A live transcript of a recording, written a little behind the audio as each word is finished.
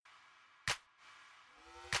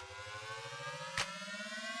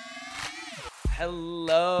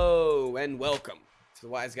Hello and welcome to the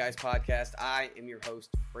Wise Guys Podcast. I am your host,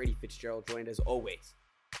 Brady Fitzgerald, joined as always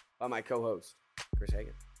by my co-host, Chris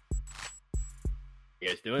Hagan. You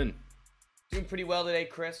guys doing? Doing pretty well today,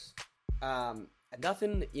 Chris.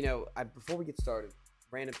 Nothing, before we get started,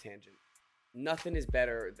 random tangent. Nothing is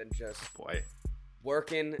better than just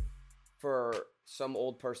working for some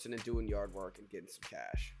old person and doing yard work and getting some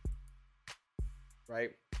cash.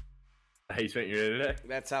 Right? How you spent your day today?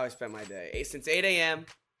 That's how I spent my day. Since 8 a.m.,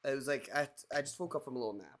 it was like I just woke up from a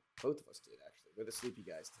little nap. Both of us did, actually. We're the sleepy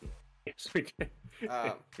guys today. Yes, we can.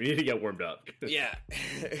 We need to get warmed up. Yeah.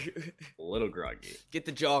 A little groggy. Get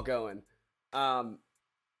the jaw going. I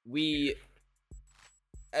woke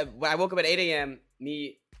up at 8 a.m.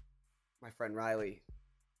 Me, my friend Riley,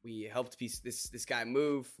 we helped this guy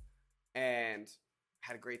move and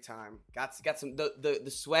had a great time. Got some the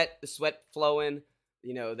sweat flowing.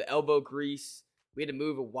 The elbow grease. We had to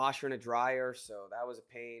move a washer and a dryer, so that was a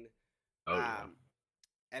pain. Oh, yeah.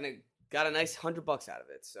 And it got a nice $100 out of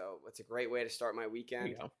it, so it's a great way to start my weekend. There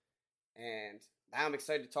you go. And now I'm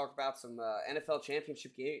excited to talk about some NFL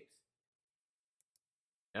championship games.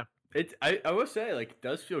 Yeah, I will say, it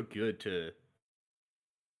does feel good to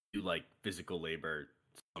do physical labor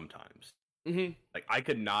sometimes. Mm-hmm. I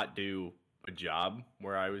could not do a job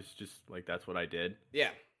where I was just that's what I did. Yeah,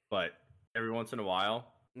 but every once in a while,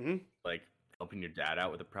 mm-hmm. Helping your dad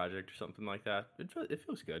out with a project or something like that, it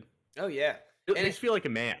feels good. Oh yeah, It makes you feel like a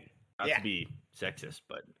man. Not to be sexist,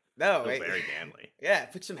 but no, very manly. Yeah,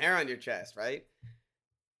 put some hair on your chest, right?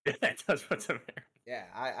 Yeah, it does put some hair. Yeah,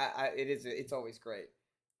 it's always great.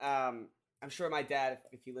 I'm sure my dad,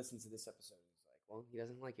 if he listens to this episode, is like, well, he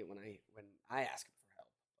doesn't like it when I ask him for help.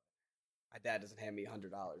 My dad doesn't hand me $100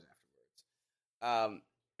 afterwards.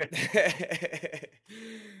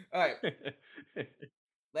 All right,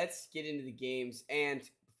 let's get into the games. And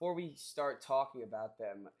before we start talking about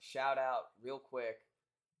them, shout out real quick.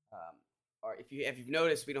 Or if you've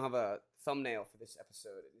noticed, we don't have a thumbnail for this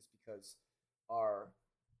episode. It is because our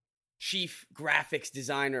chief graphics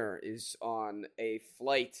designer is on a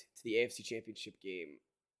flight to the AFC Championship game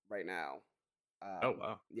right now. Oh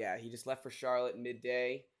wow! Yeah, he just left for Charlotte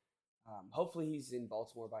midday. Hopefully, he's in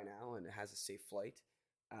Baltimore by now and has a safe flight.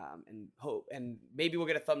 And maybe we'll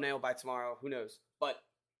get a thumbnail by tomorrow. Who knows? But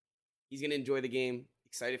he's gonna enjoy the game.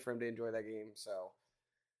 Excited for him to enjoy that game. So,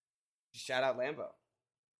 just shout out Lambo.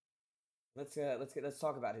 Let's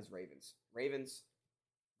talk about his Ravens. Ravens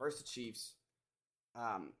versus the Chiefs.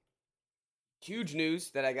 Huge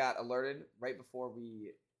news that I got alerted right before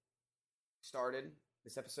we started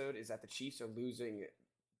this episode is that the Chiefs are losing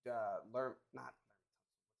Joe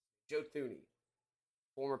Thuney,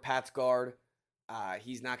 former Pats guard.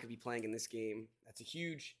 He's not going to be playing in this game. That's a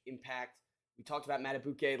huge impact. We talked about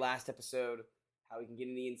Matabuke last episode, how he can get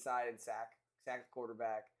in the inside and sack the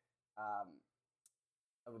quarterback.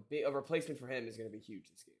 A replacement for him is going to be huge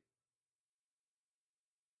this game.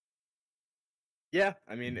 Yeah,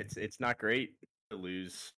 I mean it's not great to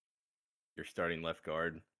lose your starting left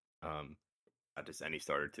guard. Not just any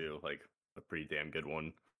starter too, a pretty damn good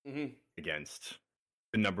one against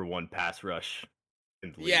the number one pass rush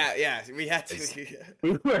in the league. Yeah, we had to.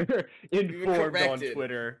 We were informed on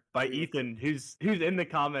Twitter by Ethan, who's in the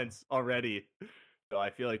comments already. So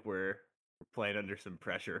I feel like we're playing under some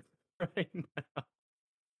pressure right now.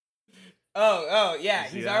 Oh yeah,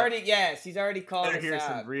 he's already calling us out. Here's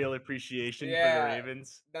some real appreciation for the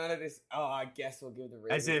Ravens. None of this. Oh, I guess we'll give the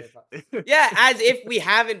Ravens. As if we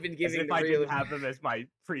haven't been giving. As if I didn't have them as my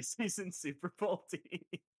preseason Super Bowl team.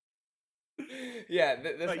 Yeah,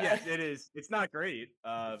 but yes, it is. It's not great.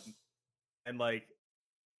 And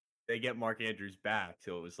they get Mark Andrews back,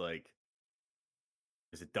 so it was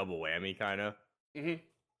it's a double whammy kind of. Mm-hmm.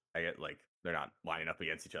 I get they're not lining up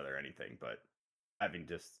against each other or anything, but having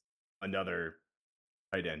just another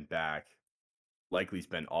tight end back likely's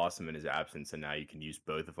been awesome in his absence, and now you can use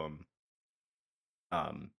both of them.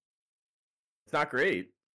 It's not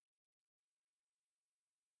great.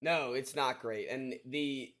 No, it's not great, and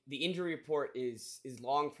the injury report is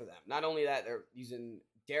long for them. Not only that, they're using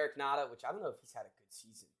Derek Nada, which I don't know if he's had a good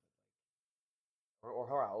season, or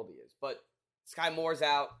how old he is, but Sky Moore's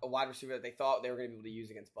out, a wide receiver that they thought they were going to be able to use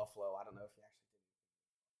against Buffalo. I don't know if he actually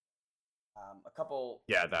did. A couple.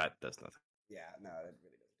 Yeah, that does nothing. Yeah, no, that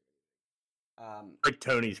really doesn't do anything.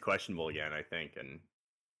 Tony's questionable again, I think, and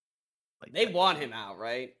they want him out,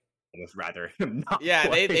 right? Almost rather him not. Yeah,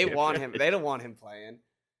 they want him. They don't want him playing.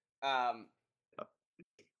 But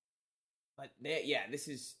this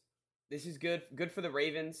is good for the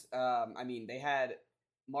Ravens. I mean, they had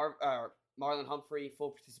Marlon Humphrey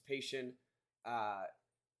full participation,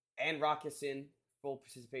 and Rock Ya-Sin full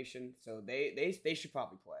participation, so they should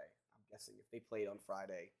probably play. I'm guessing if they played on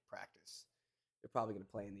Friday practice, they're probably going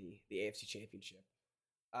to play in the AFC Championship.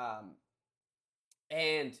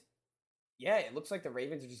 And yeah, it looks like the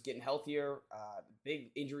Ravens are just getting healthier.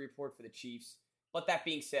 Big injury report for the Chiefs. But that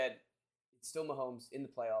being said, it's still Mahomes in the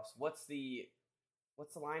playoffs. What's the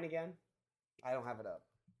line again? I don't have it up.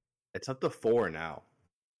 It's up to 4 now.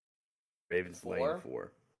 Ravens laying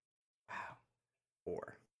 4. Wow.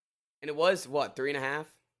 4. And it was what, 3.5?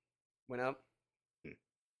 Went up.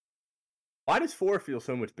 Why does 4 feel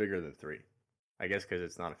so much bigger than 3? I guess because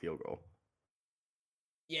it's not a field goal.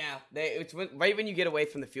 Yeah, right when you get away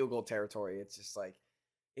from the field goal territory, it's just like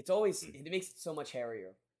it makes it so much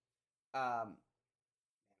hairier. I'm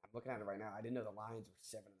looking at it right now. I didn't know the Lions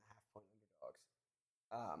were 7.5-point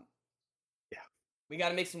underdogs. Yeah, we got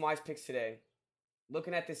to make some wise picks today.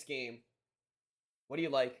 Looking at this game, what do you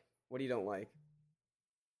like? What do you don't like?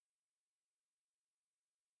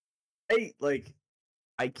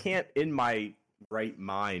 I can't in my right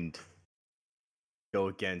mind go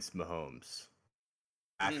against Mahomes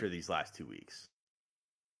after these last 2 weeks.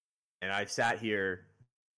 And I've sat here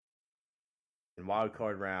in wild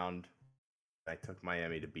card round. I took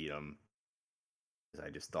Miami to beat them because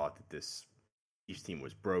I just thought that this Chiefs team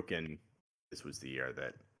was broken. This was the year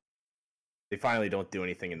that they finally don't do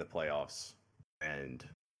anything in the playoffs and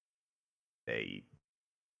they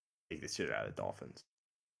take the shit out of the Dolphins.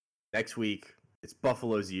 Next week, it's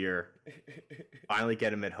Buffalo's year. Finally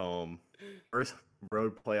get him at home. First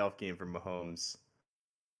road playoff game for Mahomes.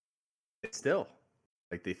 It's still,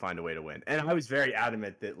 they find a way to win. And I was very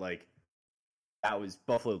adamant that,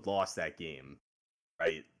 Buffalo lost that game,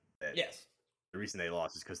 right? Yes. The reason they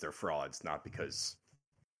lost is because they're frauds, not because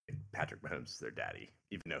Patrick Mahomes is their daddy,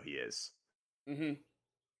 even though he is. Mm-hmm.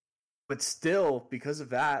 But still, because of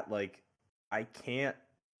that, I can't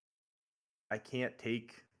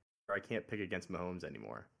pick against Mahomes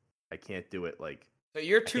anymore. I can't do it. So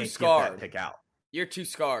you're too scarred. Pick out. You're too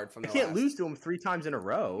scarred from the I can't lose to him 3 times in a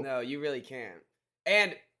row. No, you really can't.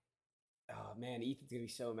 And oh man, Ethan's gonna be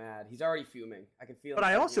so mad. He's already fuming. I can feel. But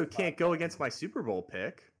I also can't go against my Super Bowl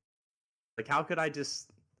pick. How could I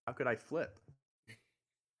flip?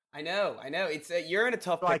 I know. It's you're in a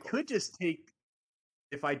tough. So I could just take.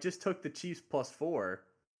 If I just took the Chiefs +4,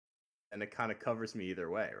 and it kind of covers me either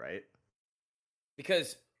way, right?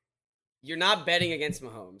 Because you're not betting against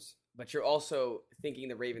Mahomes, but you're also thinking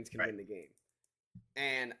the Ravens can win the game.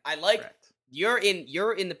 And I like you're in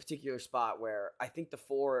the particular spot where I think the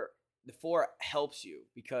four helps you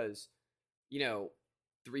because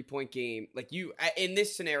 3-point game, you in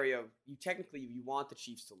this scenario, you want the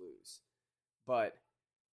Chiefs to lose, but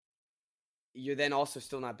you're then also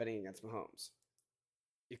still not betting against Mahomes.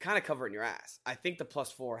 You're kind of covering your ass. I think the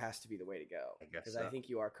 +4 has to be the way to go because I think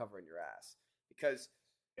you are covering your ass because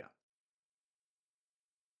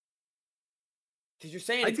you're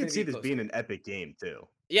saying I can see this being an epic game too.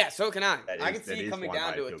 Yeah, so can I. I can see it coming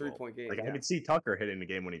down to a 3-point game. I can see Tucker hitting the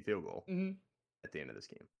game-winning field goal at the end of this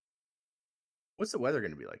game. What's the weather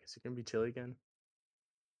going to be like? Is it going to be chilly again?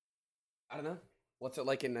 I don't know. What's it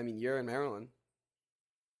like you're in Maryland?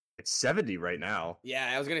 It's 70 right now. Yeah,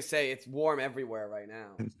 I was going to say it's warm everywhere right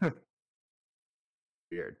now.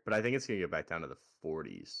 Weird. But I think it's going to get back down to the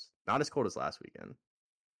 40s. Not as cold as last weekend.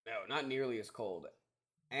 No, not nearly as cold.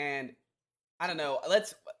 And I don't know.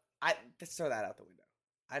 Let's throw that out the window.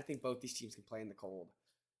 I think both these teams can play in the cold.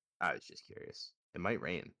 I was just curious. It might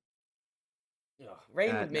rain. Ugh,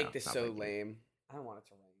 rain would make this so lame. I don't want it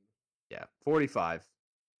to rain. Yeah, 45.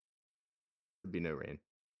 Would be no rain.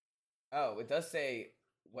 Oh, it does say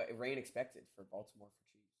what rain expected for Baltimore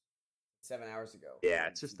for Chiefs 7 hours ago. Yeah,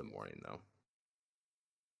 it's just the morning though.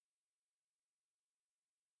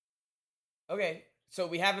 Okay, so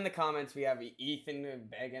we have in the comments, we have Ethan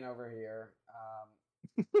begging over here,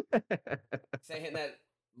 saying that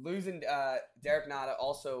losing Derek Nada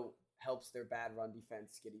also helps their bad run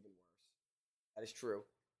defense get even worse. That is true.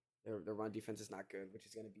 Their run defense is not good, which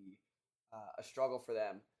is going to be a struggle for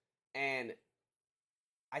them. And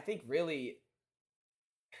I think really,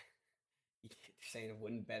 you're saying I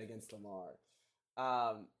wouldn't bet against Lamar.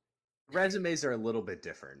 Resumes are a little bit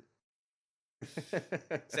different.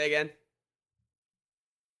 Say again?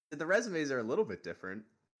 The resumes are a little bit different.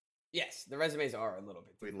 Yes, the resumes are a little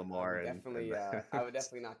bit different. Between Lamar and I would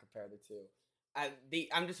definitely not compare the two.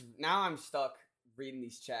 I'm stuck reading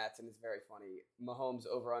these chats, and it's very funny. Mahomes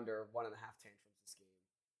over under 1.5 tantrums this game.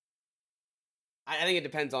 I think it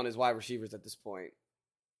depends on his wide receivers at this point.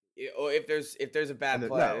 If there's a bad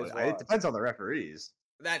play, it depends on the referees.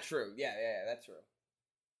 That's true. Yeah, that's true.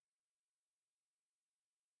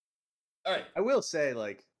 All right, I will say,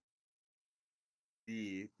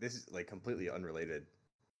 this is like completely unrelated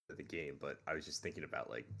to the game, but I was just thinking about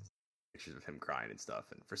like pictures of him crying and stuff,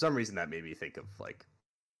 and for some reason that made me think of like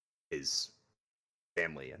his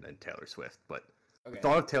family and then Taylor Swift. But the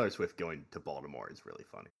thought of Taylor Swift going to Baltimore is really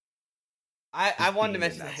funny. I wanted to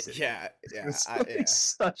Being in mention that that. city. Yeah, It's like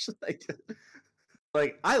such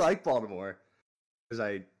like I like Baltimore because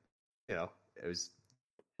it was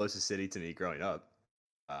the closest city to me growing up.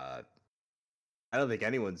 I don't think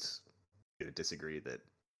anyone's gonna disagree that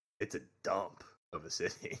it's a dump of a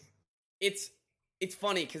city. It's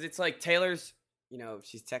funny because it's like Taylor's.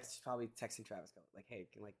 She's probably texting Travis like, "Hey,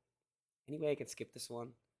 any way I can skip this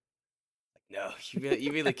one?" Like, no,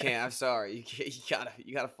 you really can't. I'm sorry.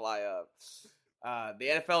 You gotta fly up. The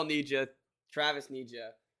NFL needs you. Travis needs you.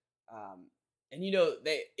 And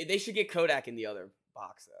they should get Kodak in the other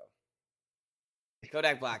box though.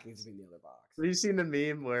 Kodak Black needs to be in the other box. Have you seen the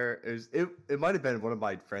meme where it might have been one of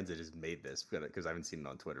my friends that just made this because I haven't seen it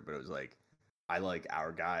on Twitter, but it was like, I like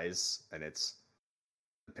our guys, and it's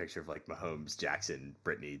a picture of like Mahomes, Jackson,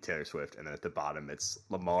 Brittany, Taylor Swift, and then at the bottom it's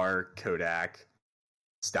Lamar, Kodak,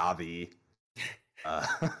 Stavi. I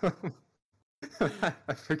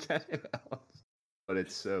forget it else, but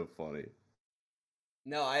it's so funny.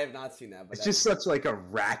 No, I have not seen that. But it's just such like a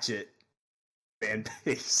ratchet fan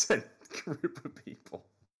base and group of people.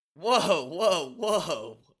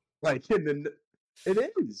 Whoa! Like it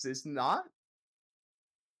is. It's not.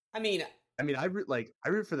 I mean, I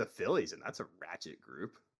root for the Phillies, and that's a ratchet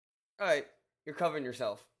group. All right, you're covering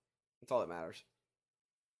yourself. That's all that matters.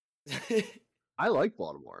 I like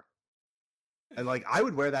Baltimore, and like I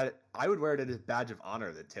would wear that. I would wear it as a badge of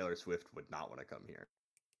honor that Taylor Swift would not want to come here.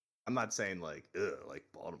 I'm not saying like like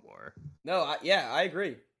Baltimore. No, I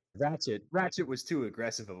agree. Ratchet was too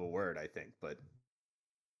aggressive of a word, I think, but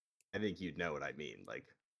I think you'd know what I mean. Like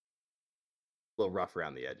a little rough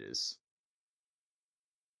around the edges.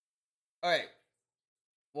 All right.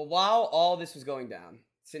 Well, while all this was going down,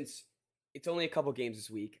 since it's only a couple games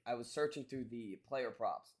this week, I was searching through the player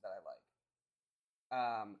props that I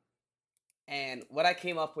like. And what I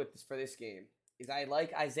came up with for this game is I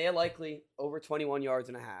like Isaiah Likely over 21 yards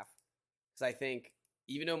and a half. Because I think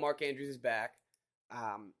even though Mark Andrews is back,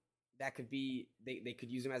 that could be they could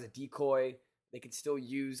use him as a decoy. They could still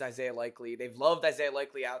use Isaiah Likely. They've loved Isaiah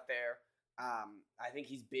Likely out there. I think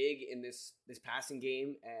he's big in this passing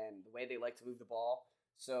game and the way they like to move the ball.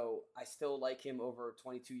 So I still like him over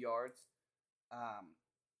 22 yards.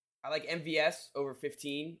 I like MVS over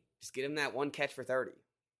 15. Just get him that one catch for 30.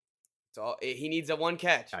 So he needs a one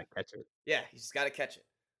catch. Gotta catch it. Yeah, he's just got to catch it.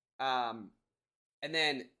 And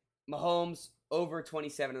then Mahomes over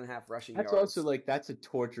 27.5 rushing yards. That's also that's a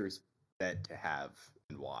torturous bet to have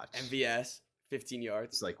and watch. MVS 15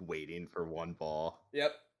 yards. It's like waiting for one ball.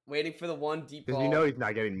 Yep, waiting for the one deep ball. Because he's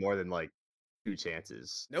not getting more than like 2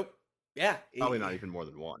 chances. Nope. Yeah, probably not even more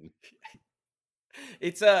than 1.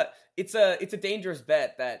 It's a dangerous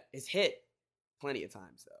bet that is hit plenty of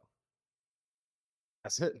times though.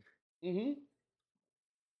 That's it. Mm-hmm.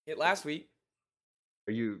 Hit last week.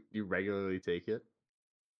 Are you regularly take it?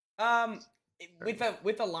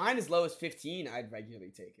 With a line as low as 15, I'd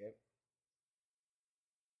regularly take it.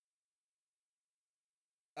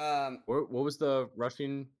 What was the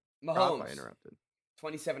rushing? Mahomes. I interrupted.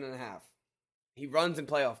 27.5. He runs in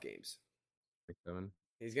playoff games. 7.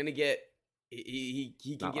 He's gonna get. He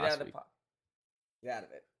can Not get out of the get out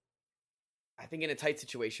of it. I think in a tight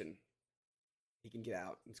situation, he can get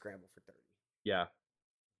out and scramble for 30. Yeah,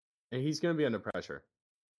 and he's gonna be under pressure.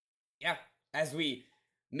 Yeah, as we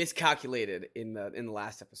miscalculated in the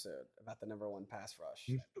last episode about the number 1 pass rush.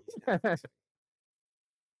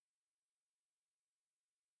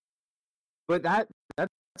 But that's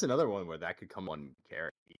another one where that could come on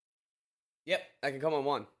carry. Yep, that could come on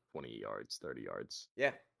 1. 20 yards, 30 yards.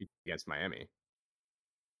 Yeah. Against Miami.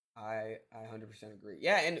 I 100% agree.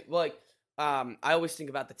 Yeah, and I always think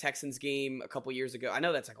about the Texans game a couple years ago. I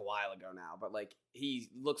know that's like a while ago now, but he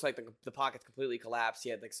looks like the pocket's completely collapsed. He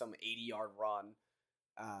had some 80-yard run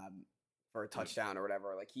for a touchdown or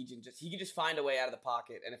whatever. He can just find a way out of the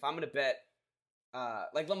pocket. And if I'm going to bet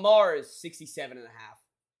Lamar is 67.5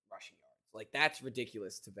 rushing yards. That's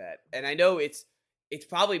ridiculous to bet. And I know it's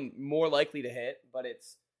probably more likely to hit, but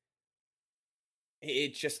it's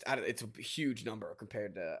just it's a huge number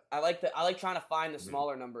compared to I like trying to find the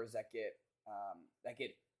smaller numbers that get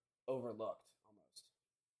overlooked almost.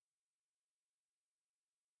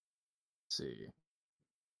 Let's see.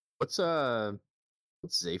 What's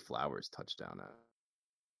Zay Flowers' touchdown at?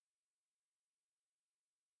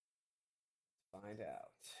 Find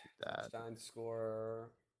out. Touchdown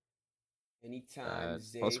score anytime.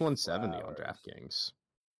 Zay plus 170 Flowers. On DraftKings.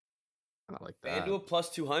 kind of like that. FanDuel plus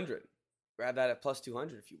 200. Grab that at plus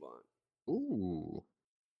 200 if you want. Ooh.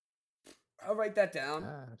 I'll write that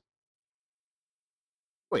down.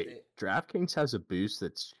 Wait, DraftKings has a boost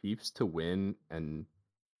that's Chiefs to win and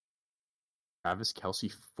Travis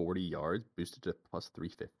Kelce 40 yards boosted to plus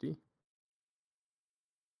 350.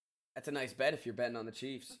 That's a nice bet if you're betting on the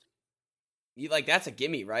Chiefs. You like that's a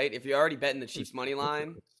gimme, right? If you're already betting the Chiefs money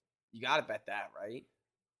line, you got to bet that, right?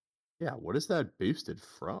 Yeah, what is that boosted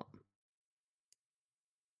from?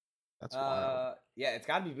 That's wild. Yeah, it's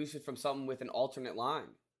got to be boosted from something with an alternate line.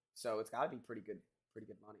 So it's got to be pretty good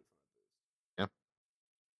money. Yeah.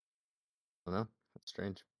 I don't know. That's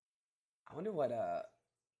strange. I wonder what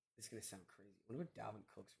this is going to sound crazy. I wonder what Dalvin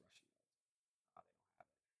Cook's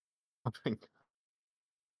rushing. I think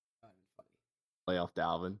playoff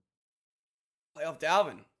Dalvin. Playoff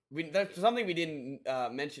Dalvin. That's something we didn't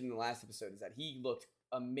mention in the last episode is that he looked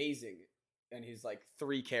amazing in his like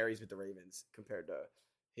 3 carries with the Ravens compared to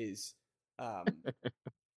his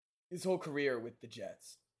his whole career with the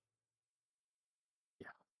Jets. Yeah.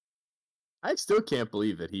 I still can't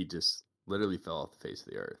believe that he just literally fell off the face of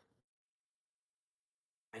the earth.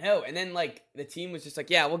 I know. And then like the team was just like,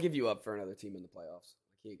 yeah, we'll give you up for another team in the playoffs.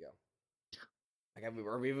 Like, here you go. Like we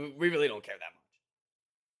really don't care that much.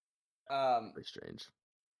 Very strange.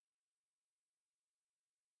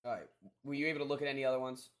 All right. Were you able to look at any other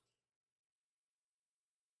ones?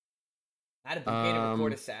 Matabuke to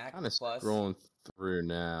record a sack. Kind of scrolling through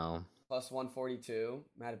now. Plus 142.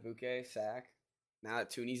 Matabuke, sack. Now that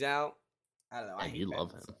Tooney's out. I don't know. I hate you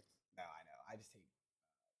love him. Sacks. No, I know. I just hate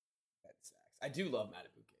betting sacks. I do love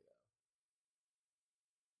Matabuke,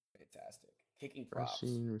 though. Fantastic. Kicking props.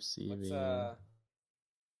 Rushing, receiving.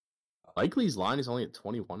 Likely's line is only at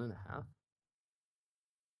 21.5.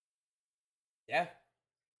 Yeah. I'm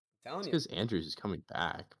telling you. Because Andrews is coming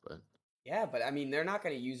back, but. Yeah, but I mean, they're not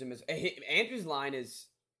going to use him as. Andrews' line is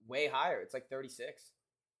way higher. It's like 36.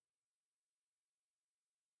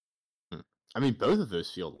 I mean, both of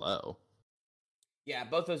those feel low. Yeah,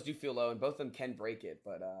 both those do feel low, and both of them can break it.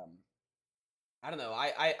 But I don't know.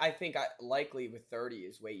 I think likely with 30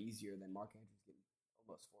 is way easier than Mark Andrews getting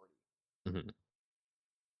almost 40. Mm-hmm.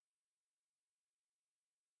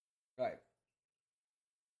 Right.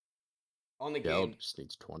 On the Dell game, just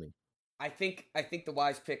needs 20. I think the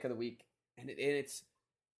wise pick of the week, and it's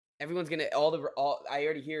everyone's gonna all. I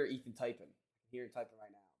already hear Ethan typing. I hear him typing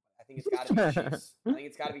right now. I think it's got to be Chiefs. I think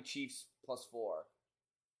it's got to be Chiefs plus 4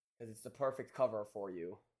 because it's the perfect cover for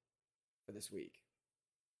you for this week.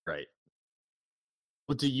 Right.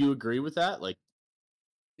 Well, do you agree with that? Like,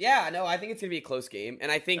 yeah, no, I think it's gonna be a close game,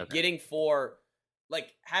 and I think getting 4,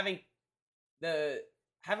 like having that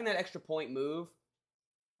extra point move,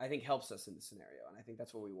 I think helps us in the scenario, and I think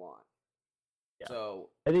that's what we want. Yeah. So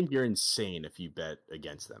I think you're insane if you bet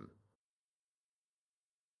against them.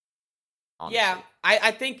 Honestly. Yeah,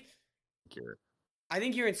 I think you're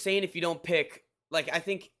insane if you don't pick. Like, I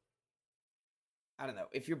don't know,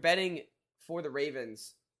 if you're betting for the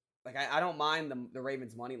Ravens, like I don't mind the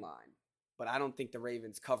Ravens money line, but I don't think the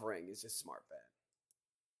Ravens covering is a smart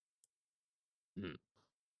bet. Mm.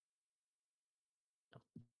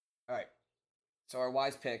 All right, so our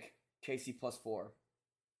wise pick, KC plus 4,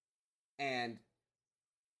 and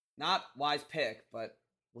not wise pick, but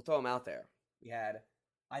we'll throw him out there. We had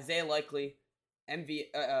Isaiah Likely,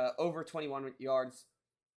 over 21 yards,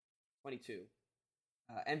 22.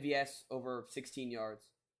 MVS over 16 yards.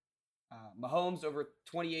 Mahomes over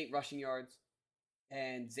 28 rushing yards.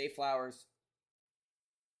 And Zay Flowers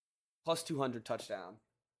plus 200 touchdown.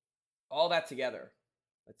 All that together.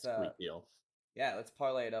 Let's sweet deal. Yeah, let's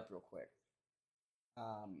parlay it up real quick.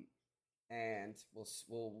 And we'll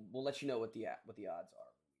let you know what the odds are.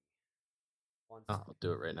 I'll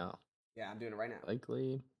do it right now. Yeah, I'm doing it right now.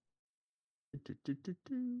 Likely.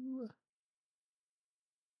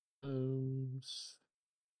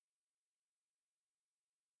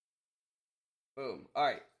 Boom. All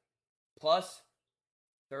right. Plus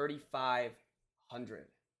 3,500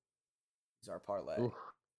 is our parlay. Oof.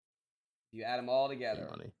 You add them all together.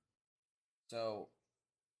 Money. So,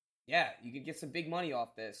 yeah, you could get some big money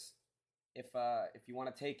off this if you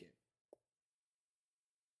want to take it.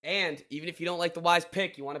 And even if you don't like the wise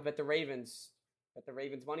pick, you want to bet the Ravens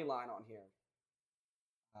money line on here.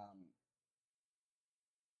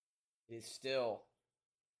 It is still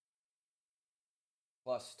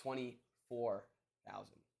plus 24,000.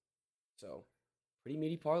 So, pretty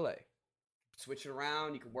meaty parlay. Switch it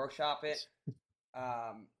around. You can workshop it.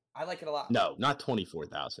 I like it a lot. No, not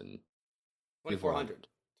 24,000. 2,400.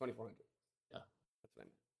 2,400. Yeah. That's what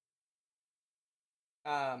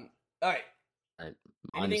I meant. All right. All right.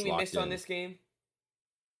 Anything we missed on this game?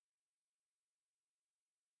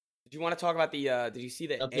 Did you want to talk about the? Did you see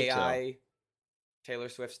the I don't think so. AI Taylor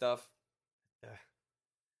Swift stuff that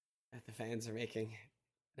the fans are making?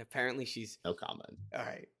 And apparently she's No comment. all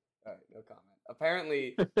right. All right, no comment.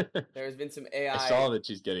 Apparently there's been some I AI. saw that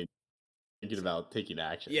she's thinking about taking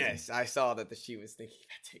action. Yes, I saw that she was thinking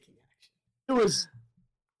about taking action.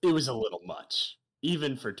 It was a little much,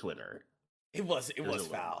 even for Twitter. It was It was a little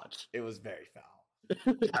foul. much. It was very foul.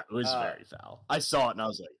 Yeah, it was very foul. I saw it and I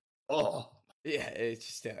was like, oh, Yeah, it's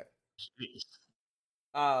just jeez.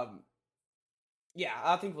 um yeah,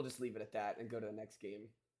 I think we'll just leave it at that and go to the next game.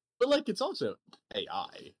 But like, it's also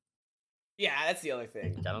AI. Yeah, that's the other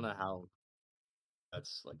thing. Like, I don't know how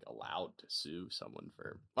that's like allowed to sue someone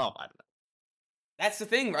for. Oh, I don't know. That's the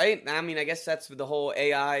thing, right? I mean, I guess that's the whole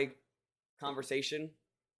AI conversation.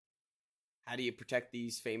 How do you protect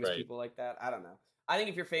these famous Right. people like that? I don't know. I think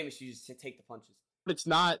if you're famous, you just take the punches. But it's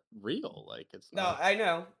not real. Like, it's No, not. I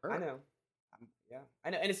know. Her. I know. Yeah, I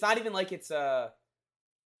know. And it's not even like it's I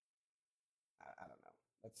don't know.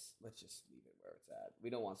 Let's just leave it where it's at. We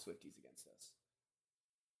don't want Swifties against us.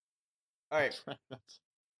 All right. That's the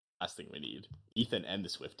last thing we need. Ethan and the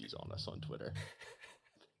Swifties on us on Twitter.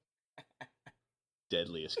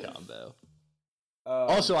 Deadliest combo.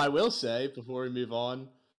 Also, I will say before we move on,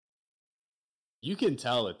 you can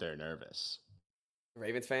tell that they're nervous.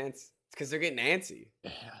 Ravens fans, it's because they're getting antsy.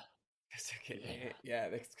 Yeah. Because they're getting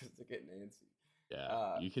it's because they're getting antsy.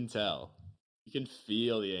 Yeah, you can tell. You can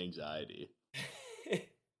feel the anxiety.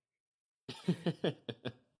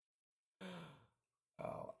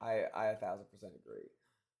 Oh, I 1,000% agree.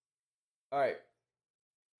 All right,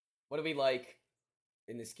 what do we like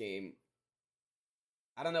in this game?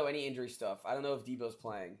 I don't know any injury stuff. I don't know if Debo's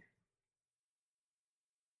playing.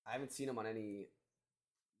 I haven't seen him on any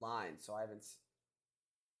line, so I haven't.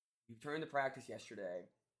 He returned to practice yesterday.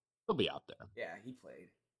 He'll be out there. Yeah, he played.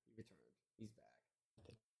 He returned. He's back.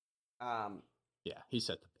 Yeah, he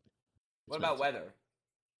set the play. What about weather?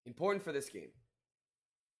 Important for this game.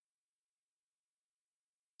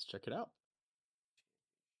 Let's check it out.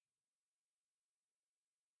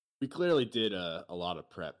 We clearly did a lot of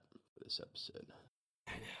prep for this episode.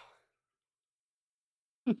 I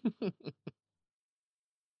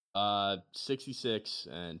know. 66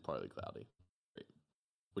 and partly cloudy. Great.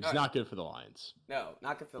 Which is not good for the Lions. No,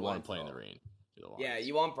 not good for the Lions. You want to to play in the rain. Yeah,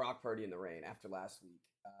 you want Brock Purdy in the rain after last week.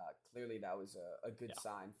 Clearly, that was a good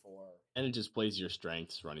sign for. And it just plays your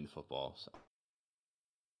strengths running the football. So,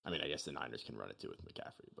 I mean, I guess the Niners can run it too with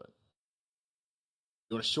McCaffrey, but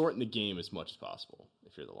you want to shorten the game as much as possible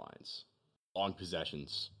if you're the Lions. Long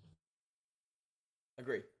possessions.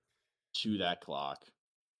 Agree. Chew that clock.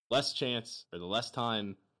 Less chance, or the less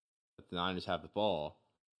time that the Niners have the ball,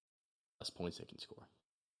 less points they can score.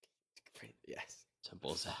 Yes.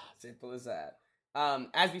 Simple as that. Simple as that.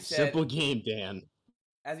 As we said, simple game, Dan.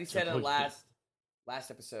 As we said in the last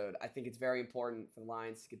episode, I think it's very important for the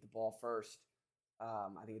Lions to get the ball first. I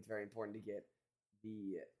think it's very important to get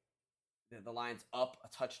the Lions up a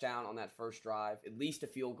touchdown on that first drive, at least a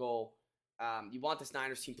field goal. You want this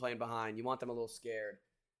Niners team playing behind. You want them a little scared,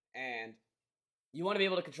 and you want to be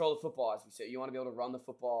able to control the football, as we say. You want to be able to run the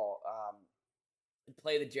football and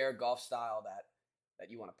play the Jared Goff style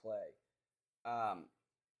that you want to play. All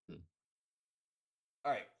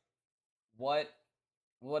right, what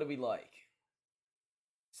do we like?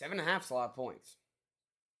 7.5 is a lot of points.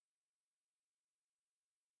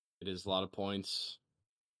 It is a lot of points.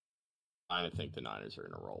 I don't think the Niners are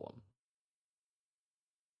going to roll them.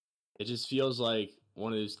 It just feels like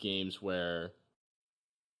one of those games where,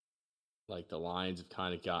 like, the Lions have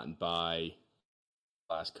kind of gotten by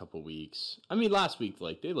the last couple weeks. I mean, last week,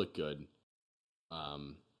 like, they looked good.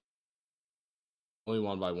 Only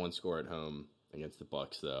won by one score at home against the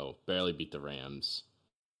Bucks, though. Barely beat the Rams.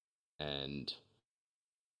 And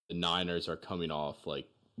the Niners are coming off, like,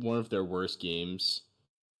 one of their worst games.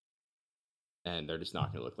 And they're just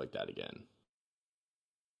not going to look like that again.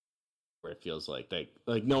 Where it feels like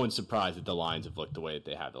no one's surprised that the Lions have looked the way that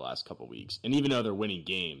they have the last couple weeks. And even though they're winning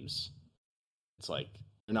games, it's like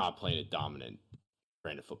they're not playing a dominant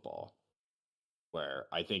brand of football. Where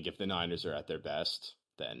I think if the Niners are at their best,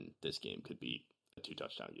 then this game could be a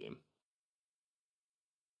 2-touchdown game.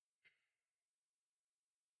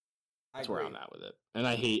 That's where I'm at with it. And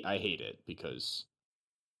I hate it because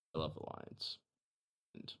I love the Lions.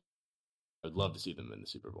 And I would love to see them in the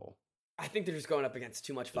Super Bowl. I think they're just going up against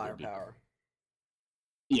too much firepower.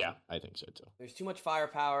 Yeah, I think so too. There's too much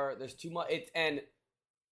firepower. There's too much.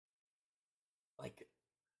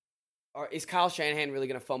 Is Kyle Shanahan really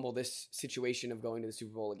going to fumble this situation of going to the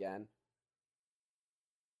Super Bowl again?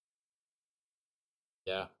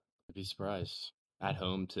 Yeah, I'd be surprised. At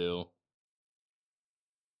home too.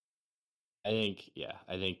 I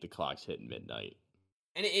think the clock's hitting midnight.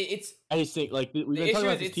 And it's I just think like we've the been talking issue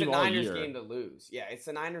about is this it's the team all Niners game year. to lose. Yeah, it's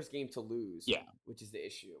the Niners game to lose, Yeah. which is the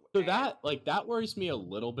issue. So And that worries me a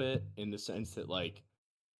little bit in the sense that like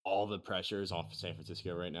all the pressure is off San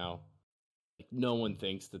Francisco right now. Like no one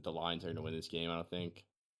thinks that the Lions are going to win this game. I don't think,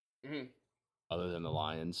 mhm, other than the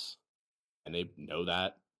Lions, and they know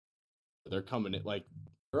that they're coming in like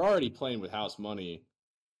they're already playing with house money,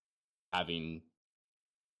 having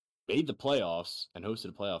made the playoffs and hosted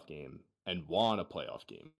a playoff game and won a playoff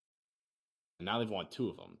game. And now they've won two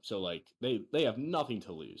of them. So like they have nothing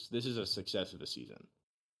to lose. This is a success of a season.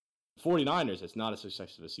 49ers, it's not a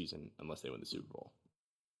success of a season unless they win the Super Bowl.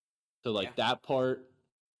 So yeah. like that part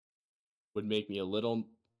would make me a little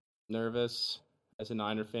nervous as a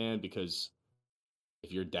Niner fan because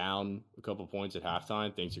if you're down a couple points at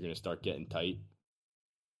halftime, things are going to start getting tight.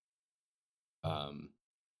 Um,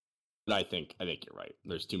 but I think you're right.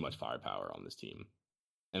 There's too much firepower on this team,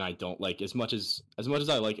 and I don't like as much as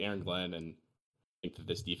I like Aaron Glenn and think that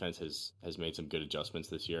this defense has made some good adjustments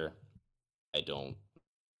this year. I don't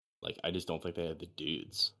I just don't think they have the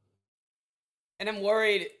dudes. And I'm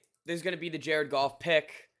worried there's going to be the Jared Goff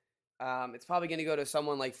pick. It's probably going to go to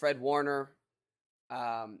someone like Fred Warner.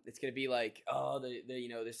 It's going to be like, oh,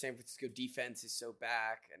 the San Francisco defense is so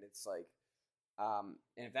back, and it's like, and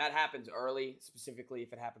if that happens early, specifically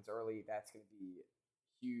if it happens early, that's going to be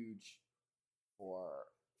huge for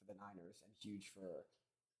the Niners and huge for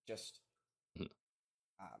just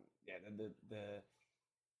yeah the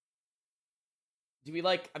do we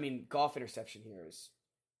like, I mean, Goff interception here is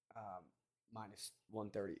minus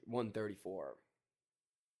 130 134.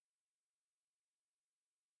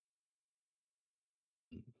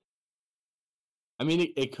 I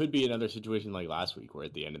mean, it could be another situation like last week where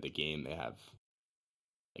at the end of the game they have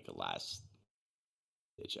like a last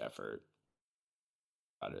ditch effort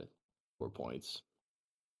out of 4 points.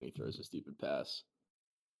 He throws a stupid pass.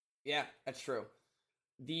 Yeah, that's true.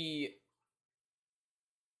 The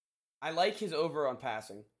I like his over on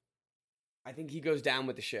passing. I think he goes down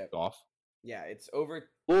with the ship. Off. Yeah, it's over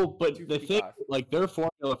Well, but the thing, 255. like their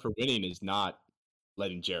formula for winning is not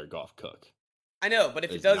letting Jared Goff cook. I know, but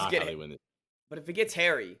That is not how they win it. but if it gets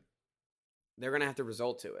hairy, they're gonna have to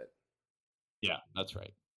result to it. Yeah, that's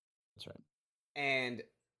right. That's right. And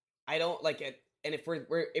I don't like it. And if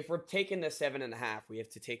we're taking the 7.5, we have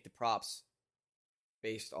to take the props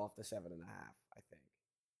based off the 7.5. I think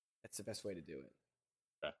that's the best way to do it.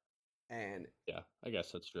 Okay. And Yeah, I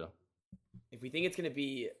guess that's true. if we think it's going to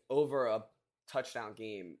be over a touchdown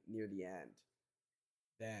game near the end,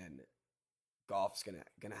 then Goff's gonna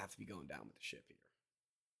have to be going down with the ship here.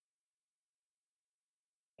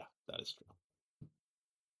 Yeah, that is true.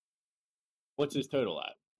 What's his total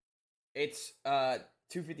at? It's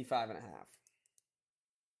 255.5.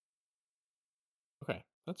 Okay,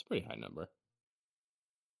 that's a pretty high number.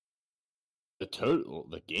 The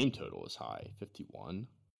game total is high, 51.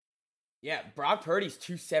 Yeah, Brock Purdy's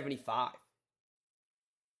 275.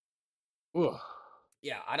 Ugh.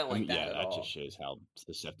 Yeah, I don't like that yeah, at that all. just shows how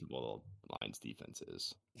susceptible the Lions defense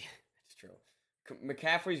is. Yeah, that's true.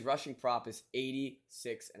 McCaffrey's rushing prop is 86.5.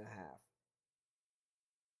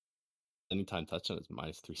 Anytime touchdown is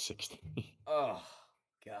minus 360. Oh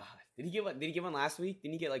God! Did he get one? Did he get one last week?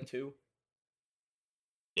 Didn't he get like two?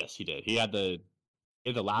 Yes, he did. He had the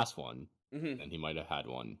last one, Mm-hmm. and he might have had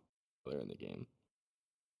one earlier in the game.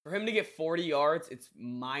 For him to get 40 yards, it's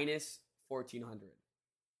minus 1,400.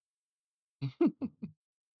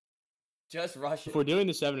 Just rush it. If we're doing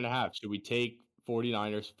the 7.5, should we take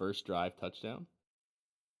 49ers first drive touchdown?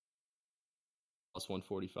 Plus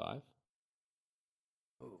 145?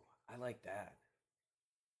 Oh, I like that.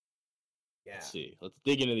 Yeah. Let's see. Let's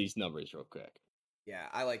dig into these numbers real quick. Yeah,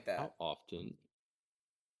 I like that. How often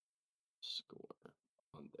score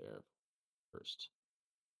on their first?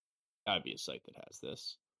 Gotta be a site that has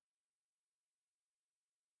this.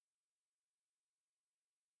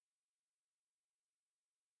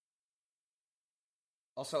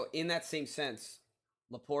 Also, in that same sense,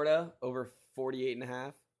 Laporta over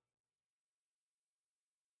 48.5.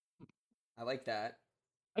 I like that.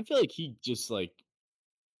 I feel like he just I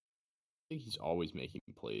think he's always making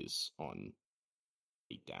plays on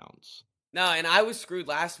 8 downs. No, and I was screwed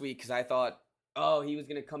last week because I thought, oh, he was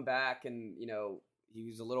going to come back and, he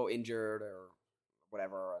was a little injured or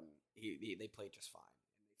whatever, and they played just fine.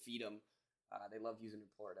 And they feed him. They love using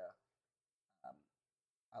Laporta.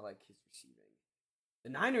 I like his receiving. The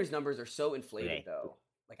Niners numbers are so inflated, though.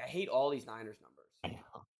 Like, I hate all these Niners numbers. I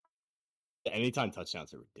know. The anytime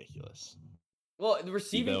touchdowns are ridiculous. Well, the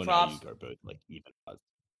receiving Evo props and Ayuk are both even odds.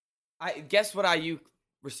 I guess what IU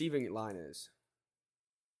receiving line is.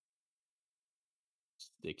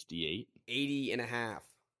 68. 80 and a half.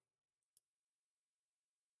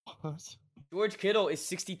 What? George Kittle is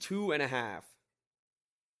 62 and a half.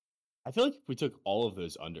 I feel like if we took all of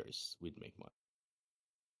those unders, we'd make money.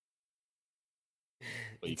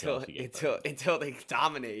 But you can also get burned. Until they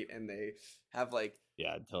dominate and they have like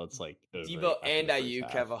Yeah, until it's like over Debo after and the first Ayuk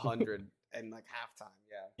half. have 100 and like halftime.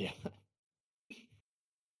 Yeah. Yeah.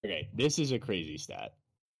 Okay, this is a crazy stat.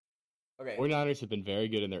 Okay. 49ers have been very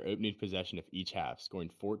good in their opening possession of each half, scoring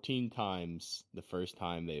 14 times the first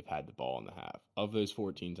time they've had the ball in the half. Of those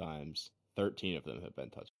 14 times, 13 of them have been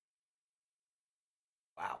touchdowns.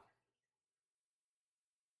 Wow.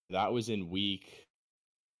 That was in week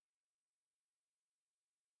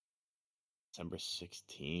December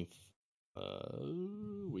 16th,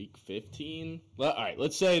 week 15. Well, all right,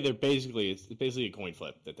 let's say it's basically a coin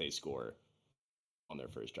flip that they score on their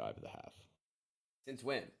first drive of the half. Since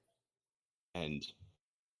when? And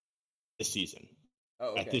this season.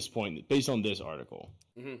 Oh, okay. At this point, based on this article.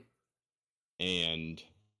 Mm-hmm. And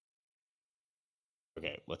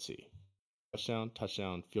okay, let's see. Touchdown,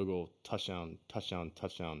 touchdown, field goal, touchdown, touchdown,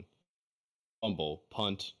 touchdown, fumble,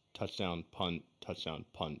 punt, touchdown, punt, touchdown,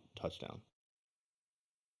 punt, touchdown.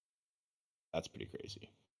 That's pretty crazy.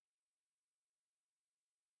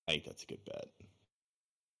 I think that's a good bet.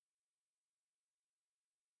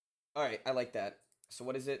 All right, I like that. So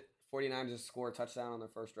what is it? 49ers score a touchdown on their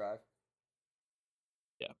first drive.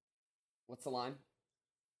 Yeah. What's the line?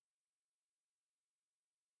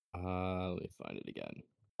 Let me find it again.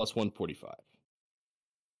 Plus 145.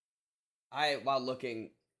 While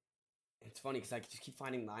looking, it's funny because I just keep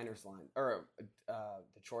finding Niners line or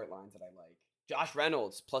Detroit lines that I like. Josh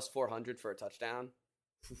Reynolds plus 400 for a touchdown.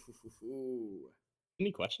 Isn't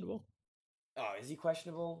he questionable? Oh, is he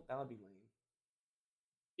questionable? That would be lame.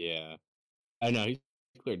 Yeah. I know he's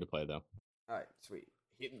cleared to play though. All right, sweet.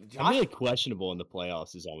 I feel like questionable in the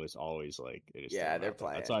playoffs is almost always like they're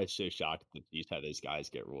playing. That's why I was so shocked that these had those guys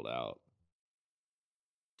get ruled out.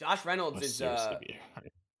 Josh Reynolds is the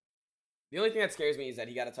only thing that scares me is that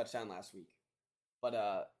he got a touchdown last week,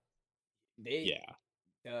 but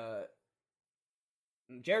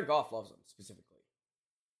Jared Goff loves him specifically.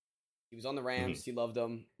 He was on the Rams. Mm-hmm. He loved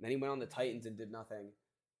them. Then he went on the Titans and did nothing.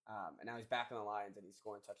 And now he's back on the Lions and he's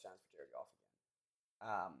scoring touchdowns for Jared Goff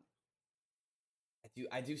again.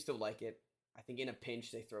 I do still like it. I think in a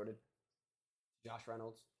pinch they throw to Josh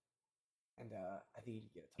Reynolds, and I think he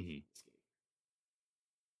could get a touchdown in this game.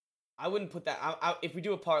 I wouldn't put that. If we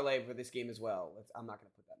do a parlay for this game as well, I'm not going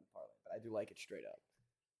to put that in the parlay, but I do like it straight up.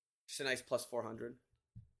 Just a nice plus 400.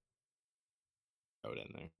 Throw it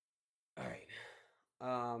in there. All right.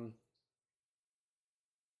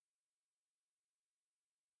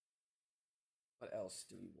 What else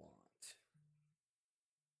do we want?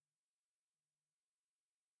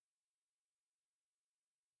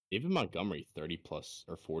 David Montgomery 30 plus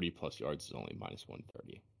or 40 plus yards is only minus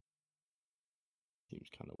 130. Seems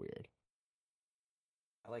kind of weird.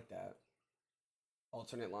 I like that.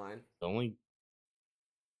 Alternate line. I mean,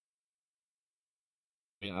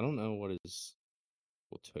 I don't know what his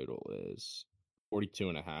total is. 42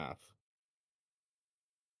 and a half.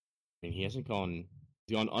 I mean, he's gone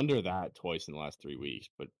under that twice in the last 3 weeks,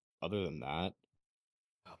 but other than that,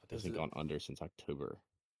 he hasn't gone under since October.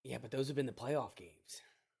 Yeah, but those have been the playoff games.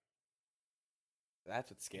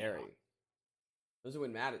 That's what's scary. Yeah. Those are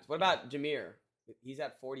when matters. What about Jameer? He's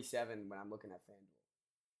at 47 when I'm looking at FanDuel.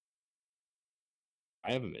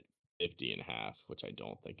 I have him at 50 and a half, which I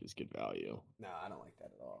don't think is good value. No, I don't like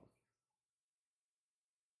that at all.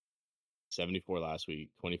 74 last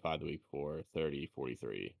week, 25 the week before, 30,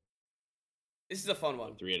 43. This is a fun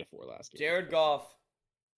one. 3 out of 4 last game. Jared Goff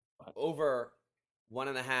over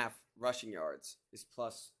 1.5 rushing yards is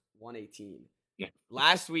plus 118.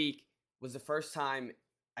 Last week was the first time,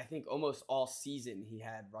 I think, almost all season he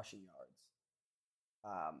had rushing yards.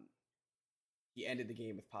 He ended the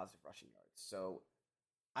game with positive rushing yards. So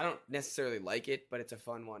I don't necessarily like it, but it's a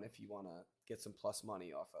fun one if you want to get some plus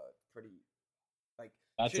money off a pretty, like,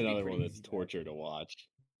 that's another one that's torture to watch.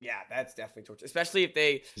 Yeah, that's definitely torture, especially if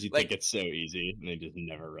they think it's so easy and he just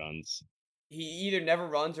never runs. He either never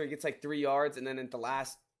runs or he gets like 3 yards, and then at the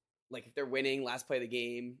last, like if they're winning, last play of the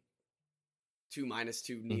game,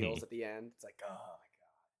 2-2 kneels at the end. It's like, oh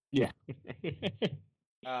my god. Yeah.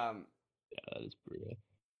 Yeah, that is brutal.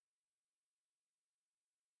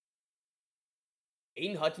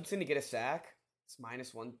 Aiden Hutchinson to get a sack. It's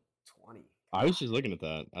minus 120. I was just looking at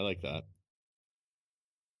that. I like that.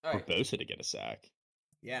 All right. Or Bosa to get a sack.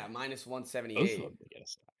 Yeah, minus 178. Both of them to get a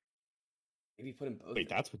sack. Maybe put him both. Wait,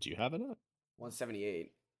 that's what you have in it?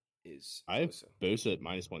 178 is I have Bosa at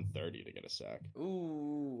minus 130 to get a sack.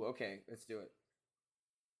 Ooh, okay. Let's do it.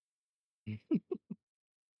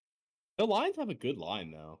 The Lions have a good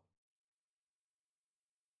line, though.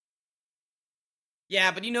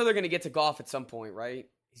 Yeah, but they're going to get to Goff at some point, right?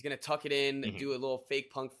 He's going to tuck it in, Mm-hmm. do a little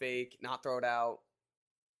fake punk fake, not throw it out,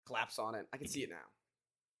 collapse on it. I can see it now.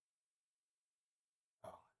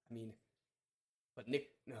 Oh, I mean, but Nick,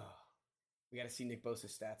 no, we got to see Nick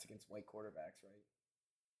Bosa's stats against white quarterbacks, right?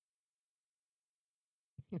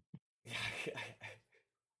 Yeah,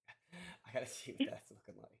 I got to see what that's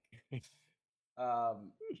looking like.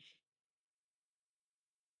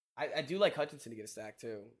 I do like Hutchinson to get a sack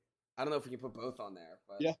too. I don't know if we can put both on there,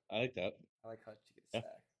 but Yeah, I like that. I like Hutch to get a Yeah.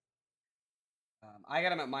 sack. I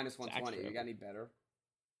got him at minus Sacks 120. You got forever. any better?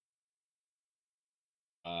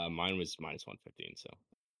 Mine was minus 115. So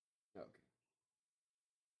Okay.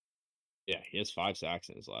 yeah, he has 5 sacks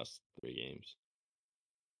in his last 3 games.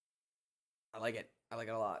 I like it. I like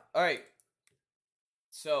it a lot. All right.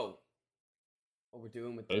 So, what we're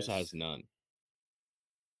doing with Bosa this? has none.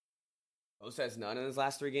 Bosa has none in his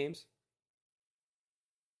last 3 games.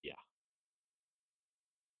 Yeah,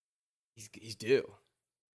 he's due.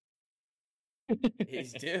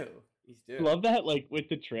 He's due. He's due. Love that. Like with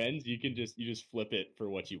the trends, you just flip it for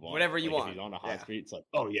what you want. Whatever you want. If he's on a hot streak, it's like,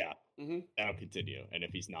 oh yeah, mm-hmm. that'll continue. And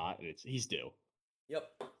if he's not, he's due. Yep.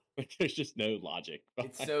 Like there's just no logic.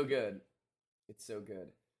 It's so good. It's so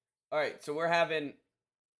good. All right, so we're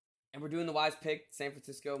doing the wise pick, San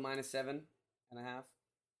Francisco minus 7.5.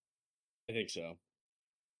 I think so.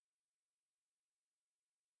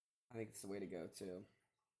 I think it's the way to go too.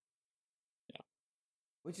 Yeah.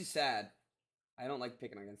 Which is sad. I don't like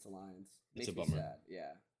picking against the Lions. It's Makes a bummer. me sad.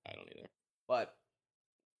 Yeah. I don't either. But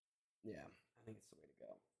yeah, I think it's the way to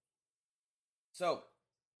go. So,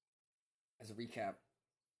 as a recap,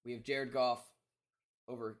 we have Jared Goff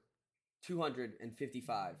over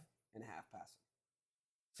 255 and a half passing.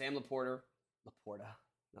 Sam Laporta,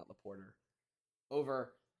 not Laporta,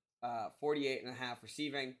 over 48 and a half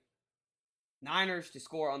receiving. Niners to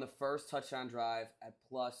score on the first touchdown drive at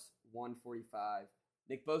plus 145.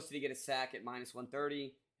 Nick Bosa to get a sack at minus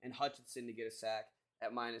 130, and Hutchinson to get a sack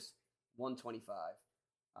at minus 125.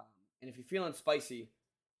 And if you're feeling spicy,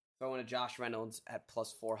 throw in a Josh Reynolds at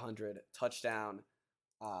plus 400 touchdown.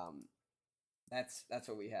 That's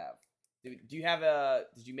what we have. Do you have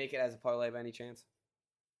did you make it as a parlay by any chance?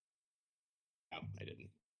 No, I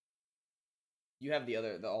didn't. You have the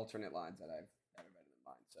alternate lines that I've read in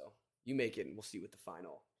mine, so you make it, and we'll see what the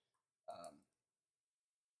final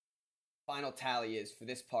tally is for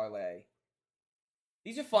this parlay.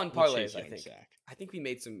 These are fun parlays, I think. Sack. I think we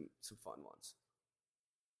made some fun ones.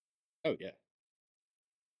 Oh yeah.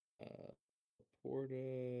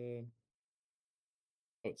 Laporta.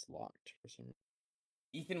 Oh, it's locked for some reason.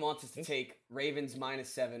 Ethan wants us to take Ravens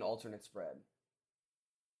minus 7 alternate spread.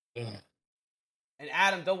 Ugh. And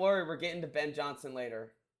Adam, don't worry, we're getting to Ben Johnson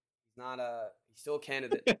later. He's still a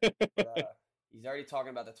candidate. But, he's already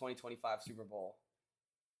talking about the 2025 Super Bowl,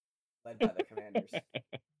 led by the Commanders.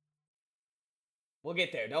 We'll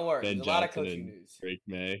get there. Don't worry. Ben There's Johnson a lot of coaching news. Drake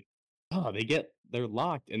May. Oh, they're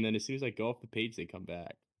locked, and then as soon as I go off the page, they come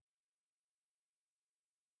back.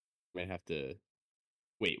 Might have to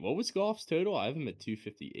wait. What was Goff's total? I have him at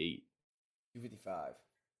 258. 255.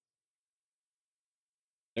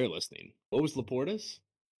 They're listening. What was Laporta's?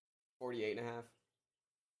 48 and a half.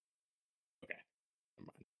 Okay. Never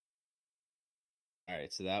mind. All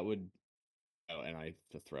right, so that would. Oh, and I have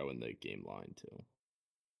to throw in the game line too.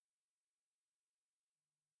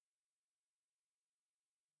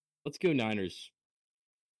 Let's go Niners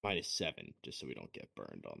minus 7, just so we don't get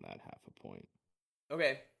burned on that half a point.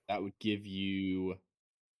 Okay. That would give you.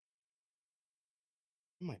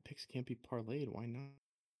 My picks can't be parlayed. Why not?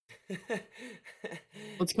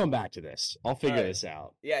 Let's come back to this. I'll figure this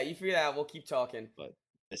out. Yeah, you figure it out. We'll keep talking. But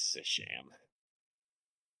this is a sham.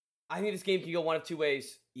 I think this game can go one of two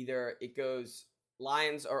ways. Either it goes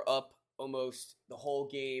Lions are up almost the whole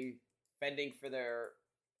game, fending for the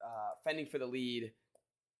lead,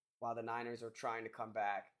 while the Niners are trying to come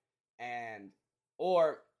back,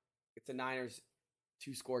 or it's a Niners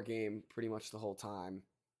 2-score game pretty much the whole time,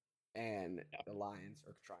 and the Lions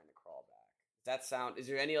are trying to crawl back. Does that sound? Is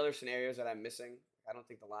there any other scenarios that I'm missing? I don't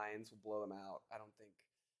think the Lions will blow them out. I don't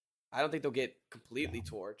think they'll get completely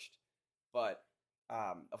torched, but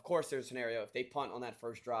of course there's a scenario if they punt on that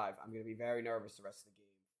first drive, I'm going to be very nervous the rest of the game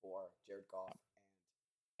for Jared Goff.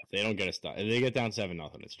 If they don't get a stop, if they get down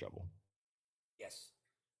 7-0, it's trouble. Yes,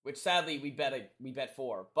 which sadly we bet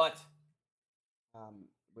for, but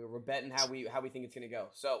we're betting how we think it's going to go.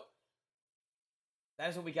 So that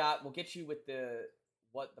is what we got. We'll get you with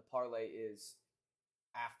what the parlay is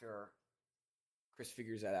after Chris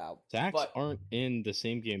figures that out. Sacks But aren't in the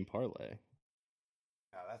same game parlay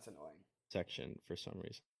oh, that's annoying. section for some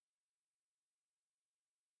reason.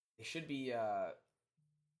 They should be.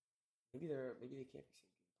 Maybe they can't be same game.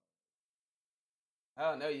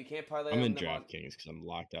 Oh no, you can't parlay I'm in them on. DraftKings because I'm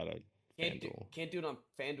locked out of FanDuel. Can't do it on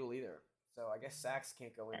FanDuel either. So I guess sacks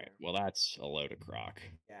can't go in All right, there. well that's a load of crock.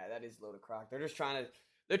 Yeah, that is a load of crock. They're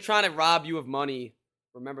trying to rob you of money.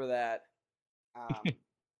 Remember that.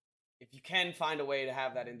 If you can find a way to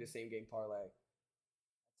have that into same game parlay,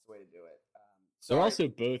 that's the way to do it. They're also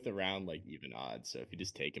both around like even odds, so if you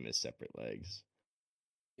just take them as separate legs,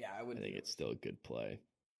 yeah, I think it's still a good play.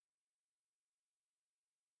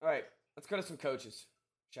 All right, let's go to some coaches,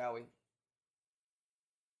 shall we?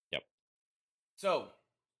 Yep. So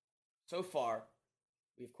far,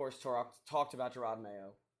 we of course talked about Gerard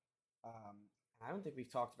Mayo. I don't think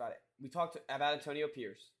we've talked about it. We talked about Antonio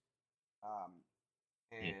Pierce.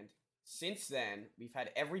 And since then, we've had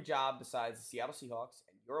every job besides the Seattle Seahawks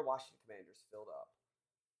and your Washington Commanders filled up.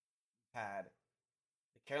 We've had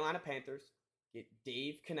the Carolina Panthers get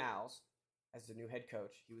Dave Canals as the new head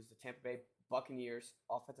coach. He was the Tampa Bay Buccaneers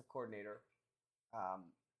offensive coordinator.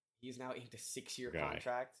 He is now into 6-year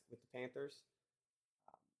contract with the Panthers.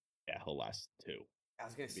 Yeah, he'll last 2. I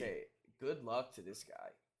was gonna say, good luck to this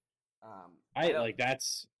guy. I like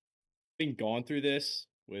that's been gone through this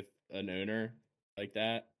with an owner like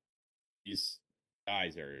that. These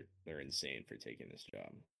guys they're insane for taking this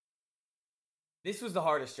job. This was the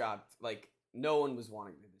hardest job. Like no one was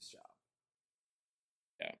wanting this job.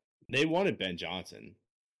 Yeah, they wanted Ben Johnson.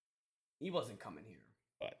 He wasn't coming here.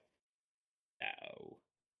 But no.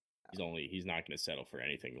 He's not going to settle for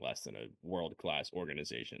anything less than a world-class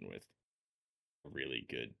organization with a really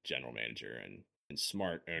good general manager and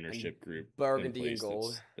smart ownership group. Burgundy and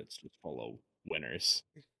gold. That's just full of winners.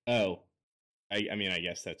 Oh, I mean, I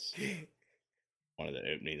guess that's one of the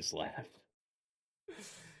openings left.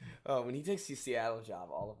 Oh, when he takes the Seattle job,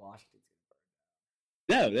 all of Washington's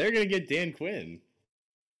going No, to burn down. they're going to get Dan Quinn.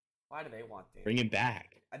 Why do they want Dan? Bring him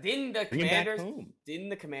back. Didn't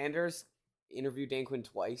the Commanders interview Dan Quinn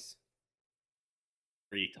twice?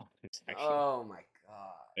 3 times, actually. Oh my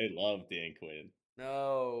god. They love Dan Quinn.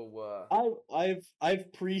 No.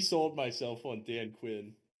 I've pre-sold myself on Dan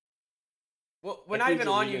Quinn. Well, we're not even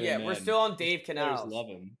on you yet. We're still on Dave Canales. Love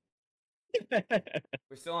him.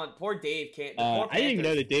 We're still on. Poor Dave can't. I didn't even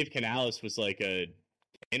know that Dave Canales was like a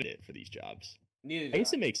candidate for these jobs. Neither did I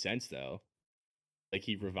guess it makes sense though. Like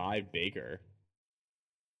he revived Baker.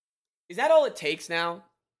 Is that all it takes now?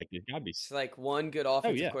 Like there's gotta be it's like one good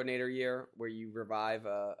offensive coordinator year where you revive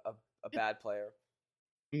a bad player.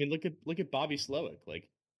 I mean, look at Bobby Slowick. Like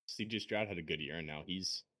C.J. Stroud had a good year, and now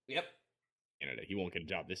he's candidate. He won't get a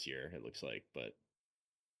job this year. It looks like, but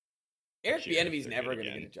Eric Bieniemy's never going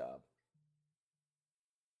to get a job.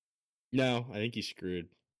 No, I think he's screwed.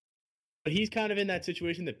 But he's kind of in that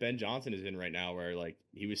situation that Ben Johnson is in right now, where like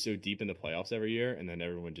he was so deep in the playoffs every year, and then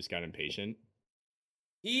everyone just got impatient.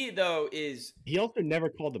 He also never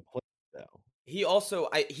called the play though.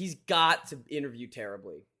 He's got to interview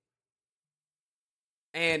terribly.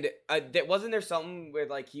 And wasn't there something where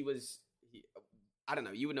like I don't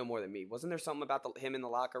know, you would know more than me. Wasn't there something about him in the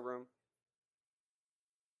locker room?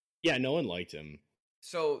 Yeah, no one liked him.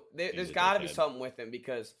 So there's got to be something with him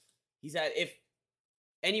because if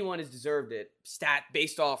anyone has deserved it,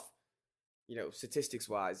 based off, statistics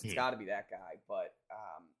wise, it's got to be that guy. But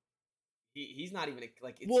he's not even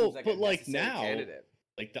like it seems like a now candidate.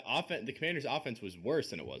 Like the Commanders' offense was worse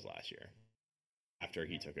than it was last year after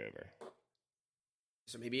he took over.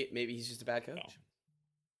 So maybe he's just a bad coach.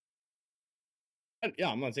 No. Yeah,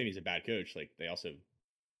 I'm not saying he's a bad coach. Like they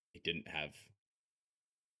didn't have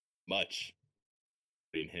much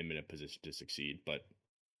putting him in a position to succeed, but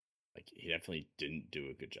like he definitely didn't do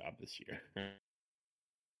a good job this year.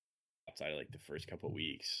 Outside of like the first couple of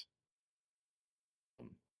weeks.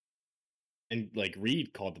 And like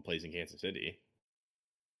Reed called the plays in Kansas City.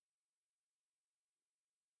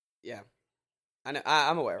 Yeah. I know,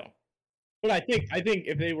 I'm aware. So. But I think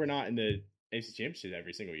if they were not in the AFC Championship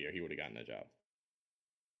every single year, he would have gotten that job.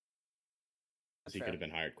 Because he could have been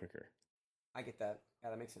hired quicker. I get that. Yeah,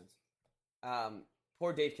 that makes sense.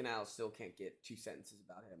 Poor Dave Canales still can't get 2 sentences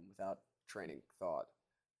about him without training thought.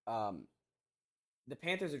 The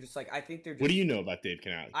Panthers are just like, I think they're just... What do you know about Dave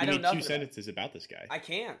Canales? I don't know 2 sentences about this guy. I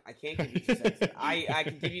can't give you 2 sentences. I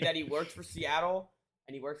can give you that he worked for Seattle,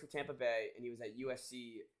 and he worked for Tampa Bay, and he was at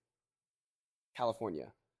USC,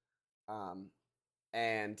 California.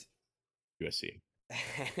 And... USC.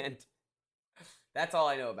 And that's all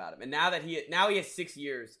I know about him. And now he has 6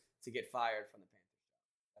 years to get fired from the Panthers.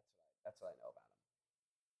 That's what I know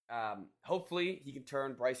Hopefully, he can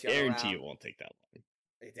turn Bryce Young Guarantee around. it won't take that long.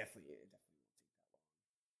 It definitely won't take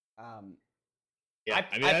that long. Yeah,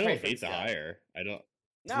 I mean, I I pray don't for hate this the guy. hire. I don't.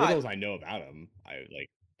 No, As little as I know about him,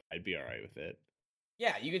 I'd be all right with it.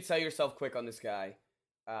 yeah, you could sell yourself quick on this guy,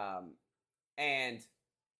 and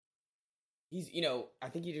he's I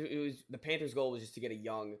think it was the Panthers' goal was just to get a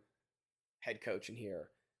young head coach in here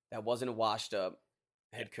that wasn't a washed up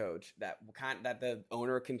Yeah. head coach that the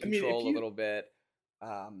owner can I mean, control a little bit,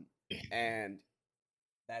 and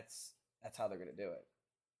that's how they're gonna do it.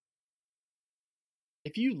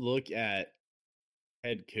 if you look at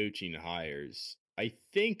head coaching hires, I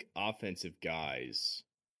think offensive guys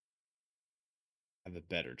have a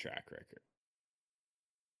better track record.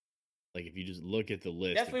 Like if you just look at the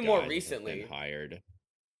list of Definitely more guys that have been recently. hired,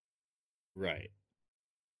 right?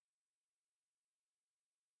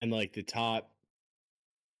 And like the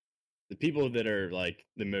people that are like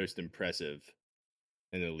the most impressive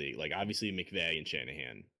in the league, like obviously McVay and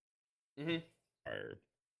Shanahan Mm-hmm. are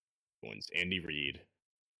ones. Andy Reid,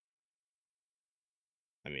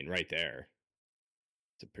 I mean, right there,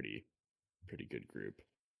 it's a pretty good group.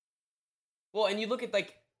 Well, and you look at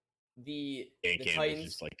like the Dan the Campbell's Titans,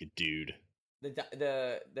 just like a dude.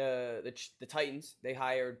 the Titans. They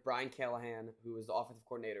hired Brian Callahan, who was the offensive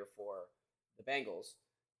coordinator for the Bengals,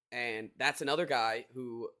 and that's another guy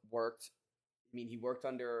who worked. I mean, he worked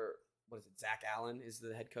under what is it? Zach Allen is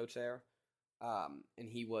the head coach there, and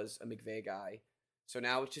he was a McVay guy. So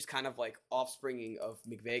now it's just kind of like offspringing of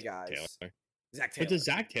McVay guys. Taylor. Zach But Taylor. does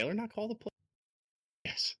Zach Taylor not call the play?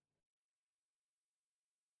 Yes.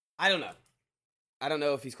 I don't know. I don't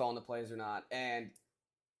know if he's calling the plays or not, and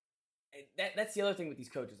that's the other thing with these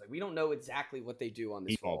coaches. Like we don't know exactly what they do on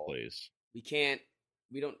He this called role. plays. We can't.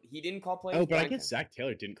 We don't. He didn't call plays. Oh, but I Brian guess Zach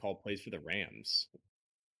Taylor didn't call plays for the Rams.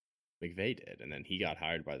 McVay did, and then he got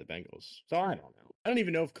hired by the Bengals. So I don't know. I don't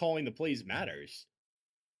even know if calling the plays matters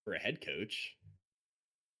for a head coach.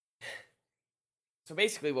 So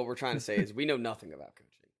basically, what we're trying to say is we know nothing about coaching.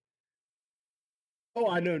 Oh,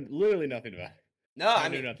 I know literally nothing about it. No, I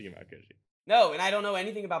mean know nothing about coaching. no, and I don't know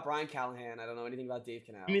anything about Brian Callahan. I don't know anything about Dave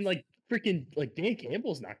Canales. I mean, like freaking like Dan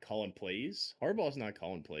Campbell's not calling plays. Harbaugh's not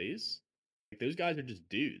calling plays. Like those guys are just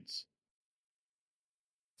dudes.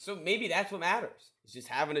 So maybe that's what matters. It's just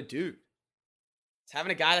having a dude. It's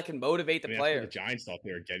having a guy that can motivate the player. The Giants thought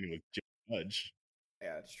they were getting with Joe Judge.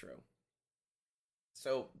 Yeah, that's true.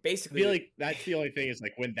 So I basically, feel like that's the only thing is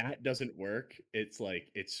like when that doesn't work, it's like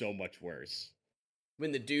it's so much worse.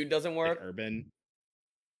 when the dude doesn't Like work, Urban,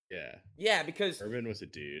 yeah, yeah, because Urban was a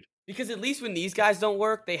dude. at least when these guys don't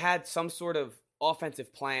work, they had some sort of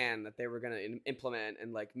offensive plan that they were going to implement,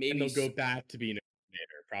 and like maybe And they'll go back to being a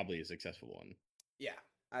coordinator, probably a successful one. Yeah,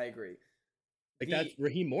 I agree. Like that's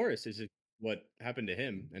Raheem Morris is what happened to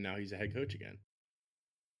him, and now he's a head coach again.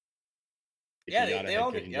 Yeah, he got they a head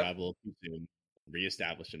all coaching get job a little too soon,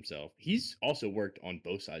 reestablished himself. He's also worked on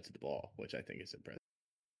both sides of the ball, which I think is impressive.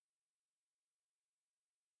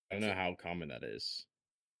 I don't know how common that is.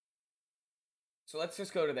 So let's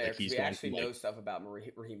just go to there Like because we actually know stuff about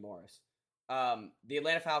Raheem Morris. The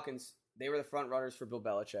Atlanta Falcons, they were the front runners for Bill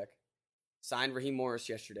Belichick. Signed Raheem Morris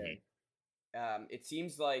yesterday. It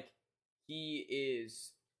seems like he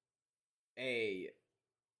is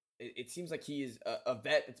it seems like he is a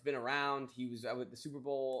vet that's been around. He was with the Super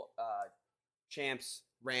Bowl champs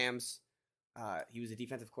Rams. He was a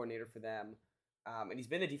defensive coordinator for them, and he's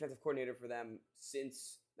been the defensive coordinator for them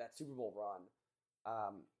since that Super Bowl run.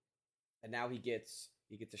 And now he gets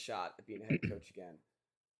a shot at being a head coach again.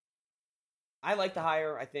 I like the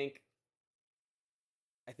hire. I think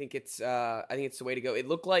it's the way to go. It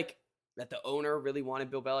looked like that the owner really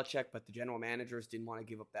wanted Bill Belichick, but the general managers didn't want to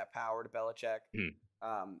give up that power to Belichick.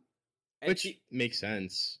 Which makes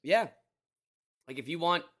sense. Yeah. Like if you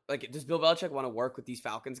want, like, does Bill Belichick want to work with these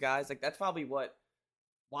Falcons guys? Like that's probably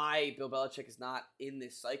why Bill Belichick is not in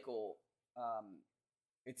this cycle.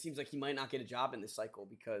 It seems like he might not get a job in this cycle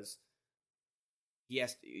because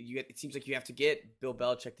it seems like you have to get Bill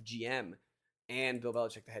Belichick the GM and Bill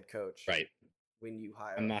Belichick the head coach. Right. When you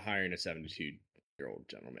hire, I'm not hiring a 72-year-old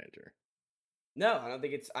general manager. No, I don't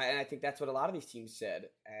think it's. And I think that's what a lot of these teams said,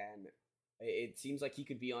 and it seems like he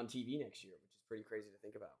could be on TV next year, which is pretty crazy to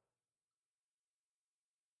think about.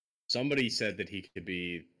 Somebody said that he could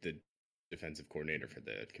be the defensive coordinator for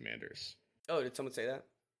the Commanders. Oh, did someone say that?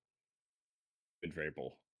 Been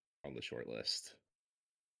Vrabel on the short list.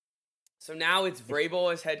 So now it's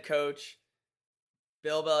Vrabel as head coach,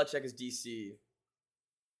 Bill Belichick as DC.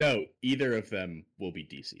 No, either of them will be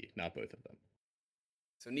DC, not both of them.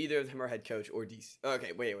 So neither of them are head coach or DC.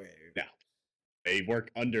 Okay, wait. No, they work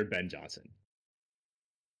under Ben Johnson.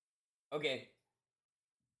 Okay.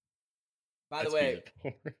 By the That's way,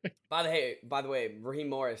 beautiful. by the way, Raheem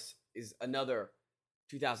Morris is another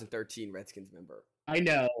 2013 Redskins member. I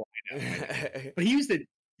know. But he was the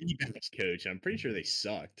best coach. I'm pretty sure they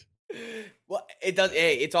sucked. Well, it does.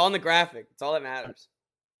 Hey, it's on the graphic. It's all that matters.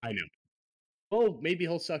 I know. Well, maybe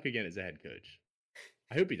he'll suck again as a head coach.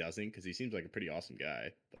 I hope he doesn't because he seems like a pretty awesome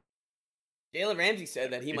guy. Jalen Ramsey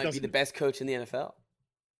said that he might be the best coach in the NFL.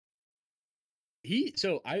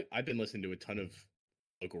 I've been listening to a ton of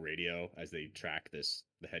local radio as they track the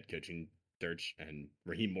head coaching search, and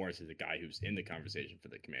Raheem Morris is a guy who's in the conversation for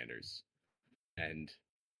the Commanders, and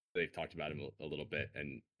they've talked about him a little bit,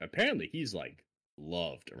 and apparently he's like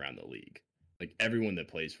loved around the league. Like everyone that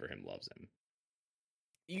plays for him loves him.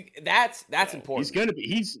 That's important. He's gonna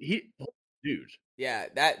be dude. Yeah,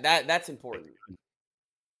 that's important.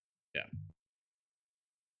 Yeah.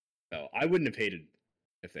 So I wouldn't have hated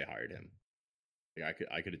if they hired him. Like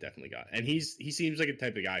I could have definitely got. And he seems like a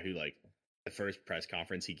type of guy who, like, the first press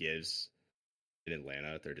conference he gives in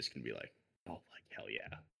Atlanta, they're just gonna be like, oh, like, hell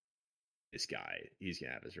yeah, this guy, he's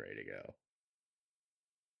gonna have us ready to go.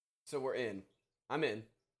 So we're in. I'm in.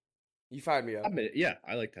 You fired me up. Yeah,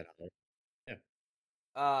 I like that. Yeah.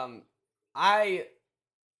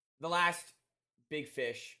 The last big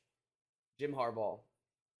fish, Jim Harbaugh,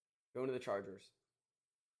 going to the Chargers.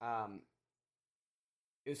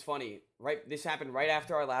 It was funny. Right, this happened right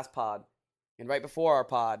after our last pod, and right before our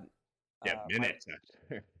pod. Yeah, minutes.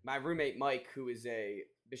 My roommate Mike, who is a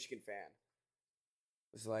Michigan fan,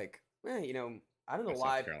 was like, I don't know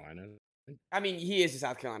why. South Carolina. I mean, he is a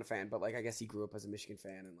South Carolina fan, but like, I guess he grew up as a Michigan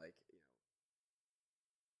fan, and like,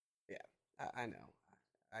 yeah, I know,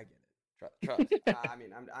 I get it. Trust. I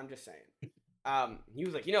mean, I'm just saying. He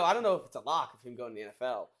was like, I don't know if it's a lock of him going to the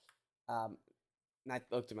NFL. And I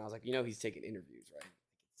looked at him, I was like, he's taking interviews,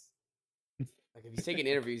 right? Like, if he's taking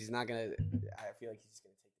interviews, he's not gonna. I feel like he's just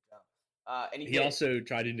gonna take the job. And he also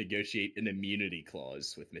tried to negotiate an immunity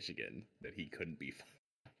clause with Michigan that he couldn't be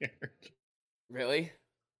fired. Really?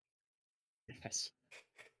 Yes.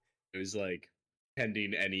 It was like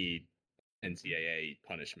pending any NCAA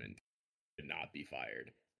punishment, to not be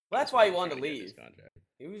fired. Well, that's why he wanted to leave.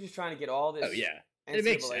 He was just trying to get all this. Oh yeah, it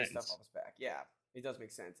makes sense. Stuff off his back. Yeah, it does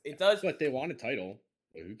make sense. It does. But they want a title.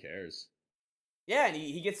 So who cares? Yeah, and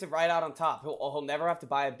he gets to ride out on top. He'll never have to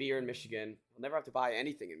buy a beer in Michigan. He'll never have to buy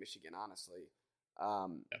anything in Michigan, honestly.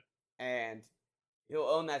 And he'll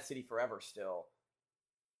own that city forever still,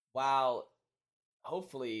 while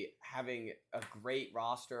hopefully having a great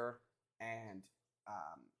roster and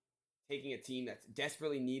taking a team that's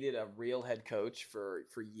desperately needed a real head coach for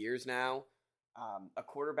years now. A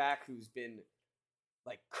quarterback who's been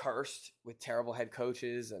like cursed with terrible head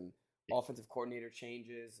coaches and offensive coordinator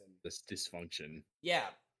changes and this dysfunction. Yeah.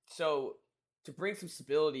 So to bring some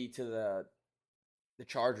stability to the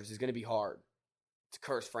Chargers is going to be hard. It's a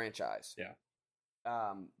cursed franchise. Yeah.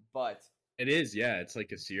 But it is. Yeah. It's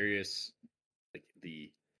like a serious, like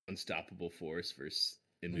the unstoppable force versus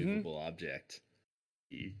immovable object.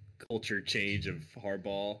 The culture change of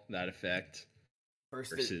Harbaugh, that effect.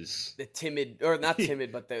 Versus the timid, or not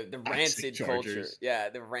timid, but the rancid culture. Yeah,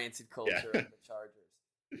 the rancid culture of the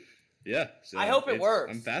Chargers. Yeah, so I hope it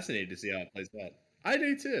works. I'm fascinated to see how it plays out. I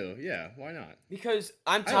do too. Yeah, why not? Because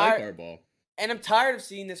I'm tired. I like Harbaugh. And I'm tired of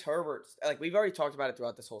seeing this Herbert. Like, we've already talked about it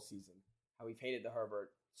throughout this whole season. How we've hated the Herbert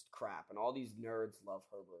crap, and all these nerds love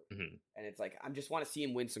Herbert. Mm-hmm. And it's like, I just want to see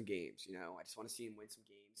him win some games. I just want to see him win some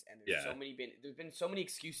games. And there's been so many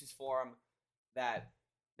excuses for him that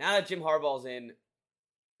now that Jim Harbaugh's in,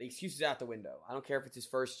 the excuses out the window. I don't care if it's his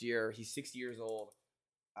first year. He's 60 years old.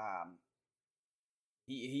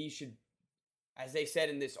 He should, as they said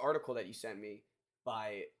in this article that you sent me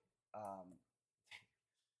by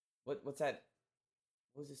what's that?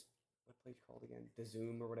 What was this? What place called again? The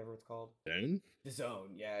Zoom or whatever it's called. Zone? The Zone.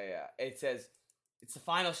 Yeah. It says it's the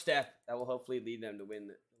final step that will hopefully lead them to win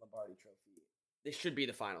the Lombardi Trophy. This should be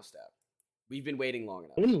the final step. We've been waiting long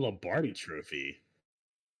enough. Win the Lombardi Trophy.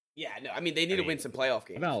 Yeah, no, I mean they need to win some playoff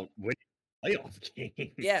games. About winning playoff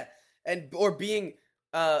games. Yeah, or being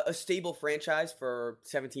a stable franchise for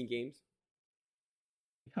 17 games.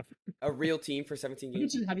 Yeah. A real team for 17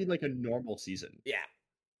 games. Just having like a normal season. Yeah,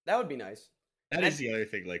 that would be nice. That is the other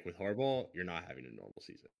thing. Like with Harbaugh, you're not having a normal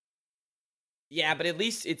season. Yeah, but at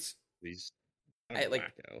least it's at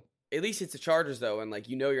least it's the Chargers though, and like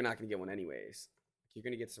you're not going to get one anyways. You're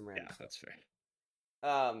going to get some random. Yeah, that's fair.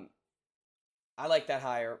 I like that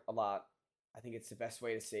hire a lot. I think it's the best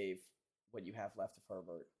way to save what you have left of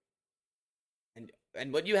Herbert.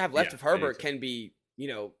 And what you have left of Herbert can be,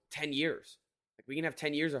 10 years. Like we can have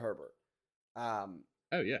 10 years of Herbert. Oh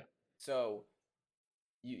yeah. So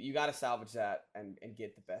You got to salvage that and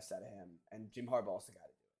get the best out of him. And Jim Harbaugh's the guy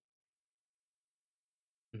to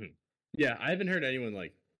Mm-hmm. Yeah, I haven't heard anyone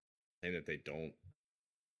like saying that they don't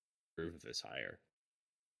approve of this hire.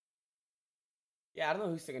 Yeah, I don't know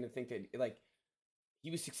who's going to think that like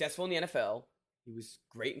he was successful in the NFL. He was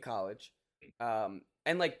great in college.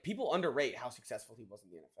 And like people underrate how successful he was in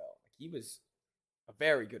the NFL. Like he was a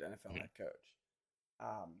very good NFL head coach.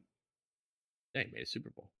 Yeah, he made a Super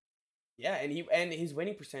Bowl. Yeah, and his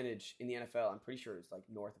winning percentage in the NFL, I'm pretty sure is like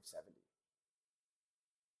north of 70.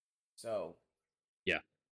 So yeah,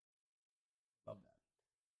 love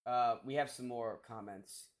that. We have some more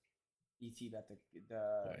comments. Et about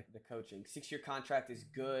the coaching. 6-year contract is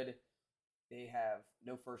good. They have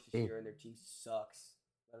no first this year, and their team sucks.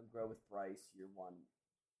 Let them grow with Bryce. Year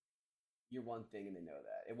one thing, and they know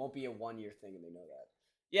that it won't be a 1-year thing, and they know that.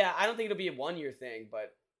 Yeah, I don't think it'll be a 1-year thing,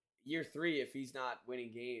 but year 3, if he's not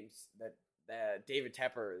winning games, that David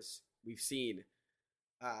Tepper is, we've seen,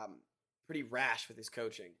 pretty rash with his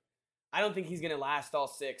coaching. I don't think he's gonna last all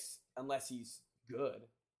 6 unless he's good,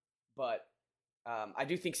 but I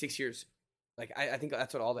do think 6 years. Like I think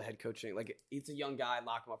that's what all the head coaching. Like it's a young guy,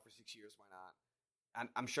 lock him up for 6 years. Why not?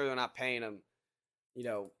 I'm sure they're not paying him,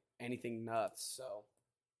 anything nuts. So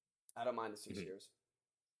I don't mind the 6 years.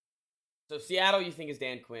 So Seattle, you think is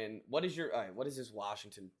Dan Quinn? What is this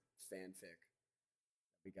Washington fanfic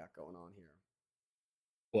we got going on here?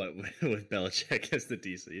 What with Belichick as the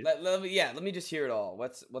DC? Let me just hear it all.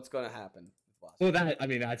 What's going to happen with Washington?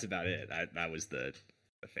 Well, that's about it. That was the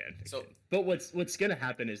fanfiction. So, but what's going to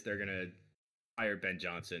happen is they're going to hire Ben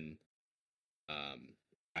Johnson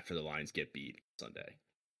after the Lions get beat Sunday,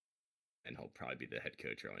 and he'll probably be the head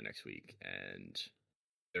coach early next week. And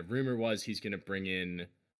the rumor was he's going to bring in,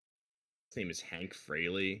 his name is Hank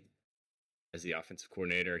Fraley, as the offensive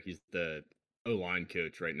coordinator. He's the O-line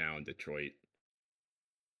coach right now in Detroit.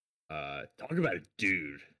 Talk about a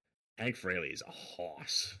dude. Hank Fraley is a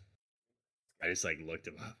hoss. I just looked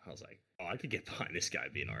him up. I was like, oh, I could get behind this guy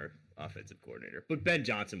being our offensive coordinator. But Ben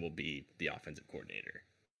Johnson will be the offensive coordinator.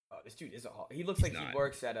 Oh, this dude is a hoss. He looks like he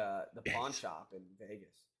works at the pawn shop in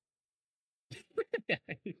Vegas.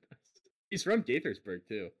 He's from Gaithersburg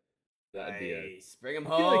too. Nice. Bring him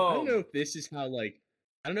home. I don't know if this is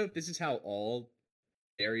how all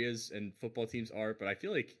areas and football teams are, but I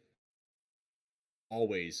feel like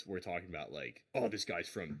always we're talking about oh, this guy's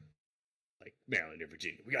from Maryland or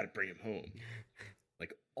Virginia. We got to bring him home.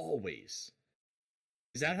 Always.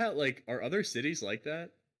 Is that how are other cities like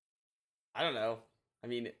that? I don't know. I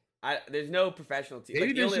mean, there's no professional team.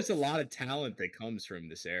 Maybe there's just a lot of talent that comes from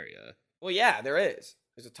this area. Well, yeah, there is.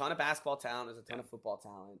 There's a ton of basketball talent. There's a ton of football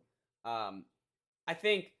talent. I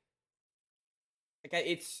think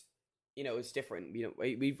it's it's different.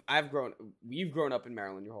 We've grown up in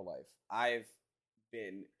Maryland your whole life. I've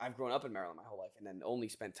grown up in Maryland my whole life, and then only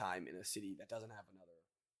spent time in a city that doesn't have another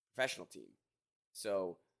professional team.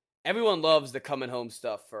 So everyone loves the coming home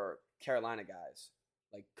stuff for Carolina guys,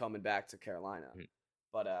 coming back to Carolina. Mm-hmm.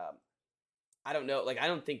 But I don't know. I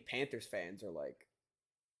don't think Panthers fans are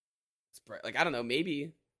I don't know.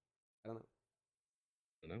 Maybe I don't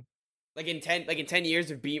know. In 10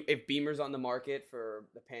 years, if Beamer's on the market for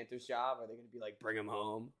the Panthers job, are they going to be bring him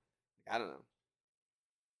home? I don't know.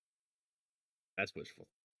 That's wishful.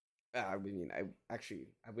 I mean, I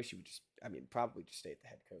wish he would probably just stay at the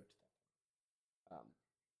head coach.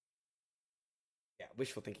 Yeah,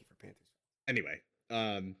 wishful thinking for Panthers. Anyway,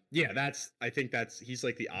 I think he's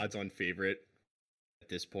the odds-on favorite at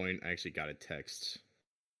this point. I actually got a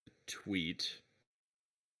tweet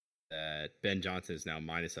that Ben Johnson is now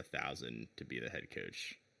minus 1,000 to be the head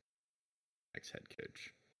coach. Next head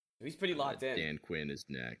coach. He's pretty locked in. Dan Quinn is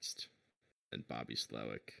next. Then Bobby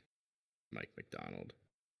Slowick, Mike McDonald.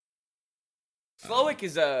 Slowick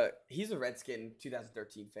he's a Redskin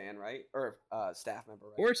 2013 fan, right? Or staff member,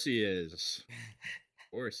 right? Of course he is.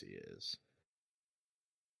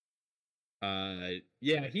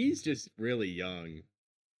 Yeah, he's just really young.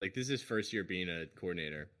 This is his first year being a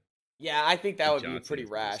coordinator. Yeah, I think that would be a pretty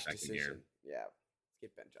rash decision. Year. Yeah, let's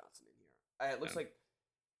get Ben Johnson in here. It looks like.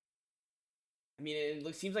 I mean,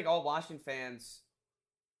 it seems like all Washington fans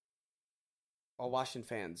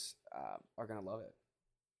are gonna love it.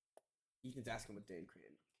 Ethan's asking what Dan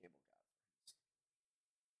Campbell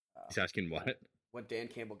got. He's asking what? What Dan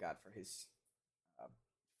Campbell got for his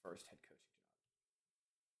first head coaching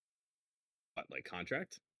job. What,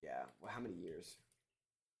 contract? Yeah. Well, how many years?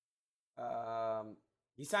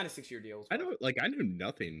 He signed a 6-year deal. I know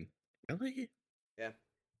nothing. Really? Yeah.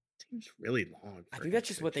 Seems really long. I think that's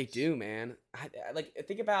just what they do, man. I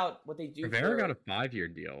think about what they do. Rivera got a 5-year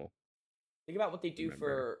deal. Think about what they do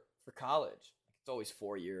for college. It's always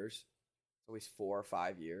 4 years. It's always 4 or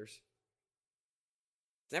 5 years.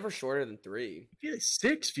 It's never shorter than 3. I feel like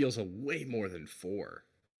 6 feels a way more than 4.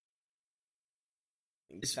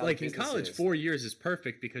 It's like in college, 4 years is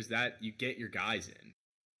perfect because that you get your guys in.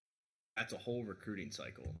 That's a whole recruiting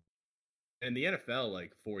cycle. And the NFL,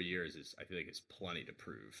 like 4 years is, I feel like, is plenty to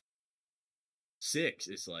prove. 6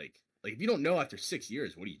 is like if you don't know after 6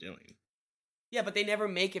 years, what are you doing? Yeah, but they never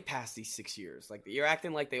make it past these 6 years. Like, you're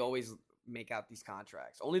acting like they always make out these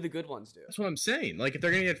contracts. Only the good ones do. That's what I'm saying. Like, if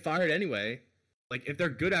they're gonna get fired anyway, like if they're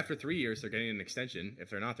good after 3 years, they're getting an extension. If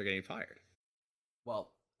they're not, they're getting fired.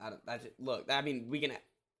 Well, look. I mean, we can.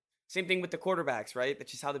 Same thing with the quarterbacks, right? That's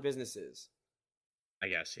just how the business is. I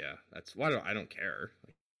guess, yeah. That's why I don't care.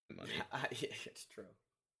 Like, money. Yeah, it's true.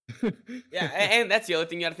 Yeah, and that's the other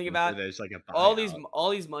thing you got to think about. There's like a all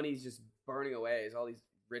these money's just burning away. Is all these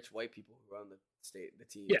rich white people who run the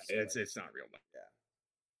team. Yeah, so it's not real money.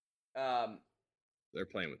 Yeah. They're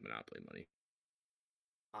playing with monopoly money.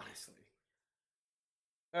 Honestly.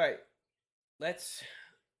 All right, let's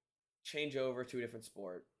change over to a different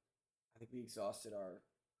sport. I think we exhausted our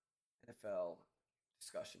NFL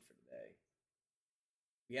discussion for today.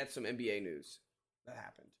 We had some NBA news that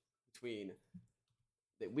happened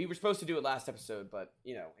we were supposed to do it last episode, but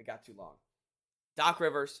it got too long. Doc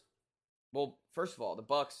Rivers. Well, first of all, the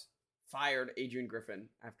Bucks fired Adrian Griffin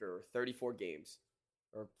after 34 games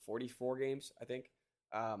or 44 games, I think.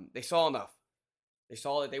 They saw enough. They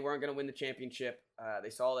saw that they weren't going to win the championship. They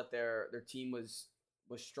saw that their team was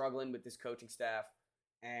struggling with this coaching staff,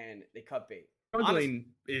 and they cut bait. Struggling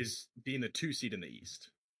is being the 2 seed in the East.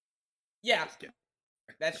 Yeah,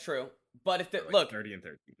 that's true. But if like look, 30 and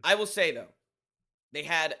 13. I will say though, they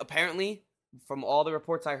had apparently, from all the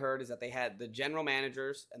reports I heard, is that they had the general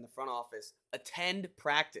managers and the front office attend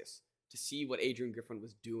practice to see what Adrian Griffin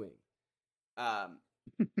was doing.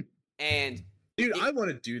 And dude, I want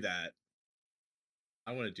to do that.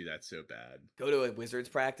 I want to do that so bad. Go to a Wizards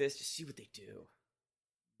practice, just see what they do.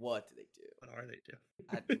 What do they do? What are they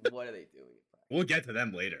doing? What are they doing? We'll get to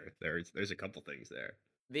them later. There's a couple things there.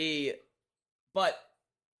 But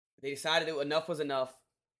they decided enough was enough.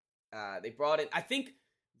 They brought in. I think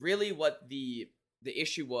really what the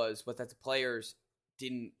issue was that the players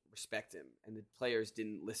didn't respect him and the players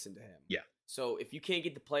didn't listen to him. Yeah. So if you can't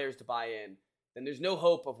get the players to buy in, then there's no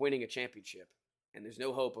hope of winning a championship, and there's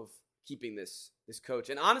no hope of keeping this coach.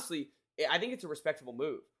 And honestly, I think it's a respectable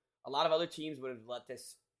move. A lot of other teams would have let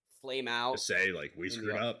this flame out. To say, like, we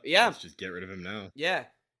screwed up. Yeah. Let's just get rid of him now. Yeah.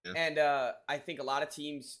 And I think a lot of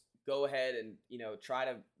teams go ahead and, try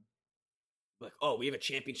to, like, oh, we have a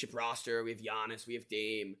championship roster. We have Giannis. We have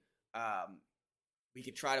Dame. We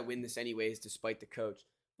could try to win this anyways despite the coach.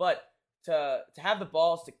 But to have the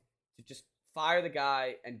balls to just fire the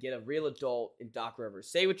guy and get a real adult in Doc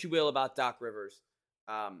Rivers. Say what you will about Doc Rivers.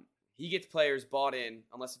 He gets players bought in,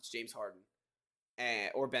 unless it's James Harden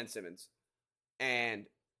or Ben Simmons. And,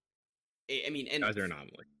 guys are an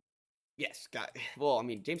anomaly. Yes, well,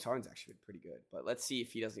 James Harden's actually been pretty good, but let's see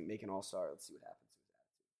if he doesn't make an all-star. Let's see what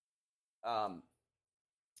happens.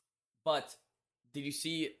 But did you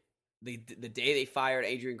see the day they fired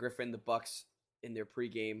Adrian Griffin, the Bucks in their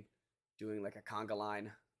pregame doing like a conga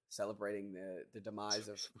line celebrating the demise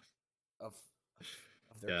of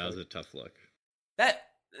their Yeah, that coach? was a tough look.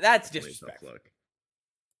 That's disrespectful.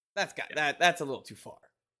 That's a little too far.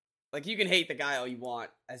 Like, you can hate the guy all you want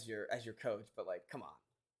as your coach, but like, come on.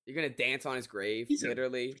 You're going to dance on his grave, he's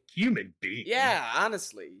literally. A human being. Yeah,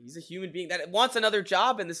 honestly. He's a human being that wants another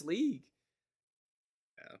job in this league.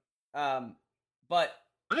 Yeah. But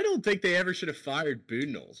I don't think they ever should have fired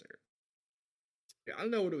Budenholzer. I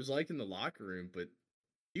don't know what it was like in the locker room, but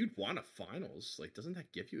you'd want a finals. Like, doesn't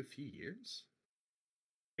that give you a few years?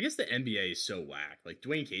 I guess the NBA is so whack. Like,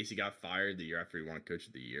 Dwayne Casey got fired the year after he won Coach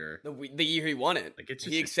of the Year. The year he won it. Like,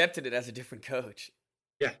 he accepted it as a different coach.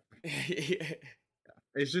 Yeah.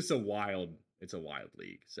 It's just a wild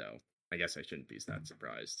league. So I guess I shouldn't be that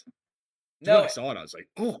surprised. No, when I saw it, I was like,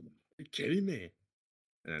 "Oh, are you kidding me?"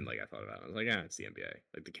 And then, like, I thought about it. I was like, it's the NBA.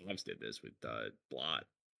 Like, the Cavs did this with Blot.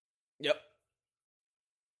 Yep.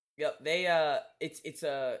 They it's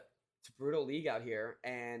a brutal league out here,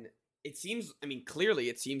 and it seems. Clearly,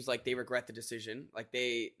 it seems like they regret the decision. Like,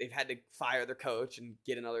 they've had to fire their coach and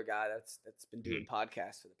get another guy that's been doing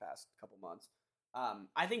podcasts for the past couple months.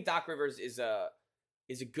 I think Doc Rivers is a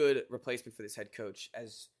good replacement for this head coach,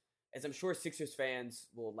 as I'm sure Sixers fans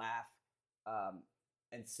will laugh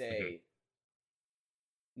and say,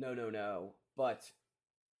 no. But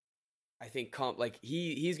I think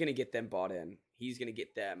he's going to get them bought in. He's going to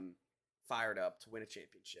get them fired up to win a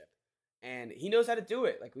championship. And he knows how to do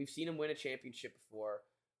it. Like, we've seen him win a championship before.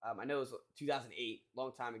 I know it was 2008,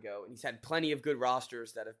 long time ago, and he's had plenty of good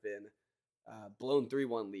rosters that have been blown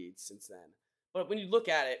 3-1 leads since then. But when you look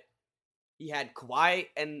at it, he had Kawhi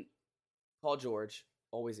and Paul George,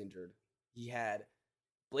 always injured. He had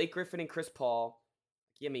Blake Griffin and Chris Paul.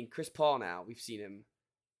 I mean, Chris Paul now, we've seen him.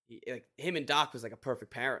 Him and Doc was like a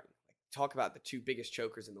perfect pairing. Like, talk about the two biggest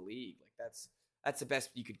chokers in the league. Like that's the best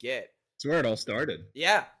you could get. That's where it all started.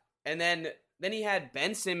 Yeah. And then he had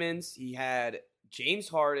Ben Simmons. He had James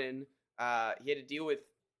Harden. He had to deal with,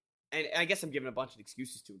 and I guess I'm giving a bunch of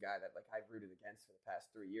excuses to a guy that like I've rooted against for the past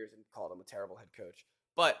 3 years and called him a terrible head coach.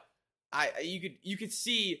 But you could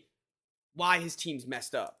see why his team's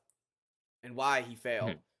messed up and why he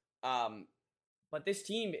failed. But this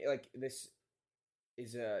team, like this,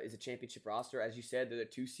 is a championship roster. As you said, they're the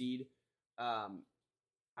 2 seed. I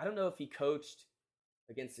don't know if he coached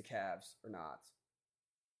against the Cavs or not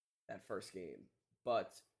that first game,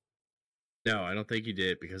 but no, I don't think he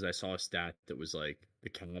did, because I saw a stat that was like the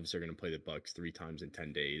Cavs are going to play the Bucks 3 times in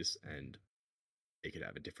 10 days, and they could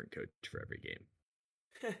have a different coach for every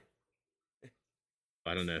game.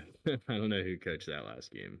 I don't know. I don't know who coached that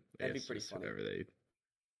last game. That'd be pretty funny.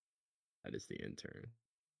 That is the intern.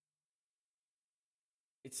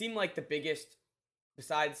 It seemed like the biggest,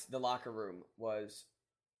 besides the locker room, was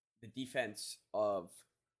the defense of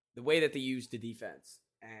the way that they used the defense.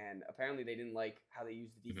 And apparently they didn't like how they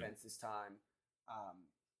used the defense this time.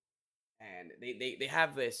 And they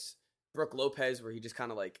have this Brook Lopez where he just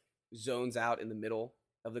kind of like zones out in the middle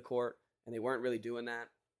of the court, and they weren't really doing that.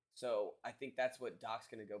 So I think that's what Doc's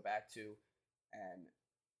going to go back to. And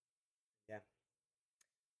yeah.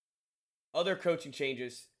 Other coaching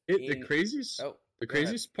changes. The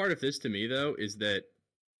craziest part of this to me, though, is that,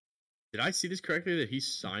 did I see this correctly, that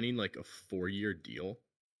he's signing like a 4-year deal?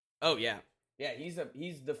 Oh, yeah. Yeah, he's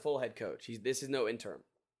the full head coach. This is no interim.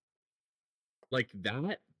 Like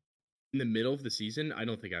that in the middle of the season, I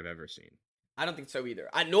don't think I've ever seen. I don't think so either.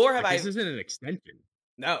 Nor have I. This isn't an extension.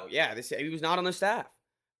 No, yeah, he was not on the staff.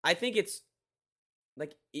 I think it's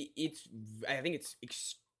like I think it's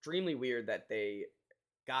extremely weird that they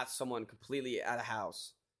got someone completely out of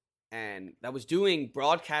house and that was doing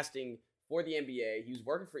broadcasting for the NBA. He was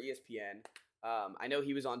working for ESPN. I know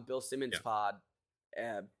he was on Bill Simmons' pod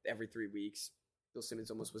every 3 weeks. Bill Simmons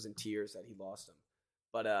almost was in tears that he lost him.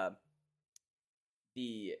 But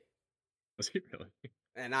was he really?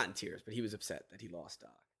 And not in tears, but he was upset that he lost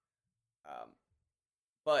Doc.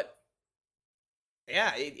 But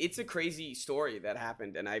yeah, it's a crazy story that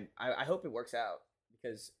happened, and I hope it works out,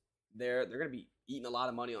 because they're going to be eating a lot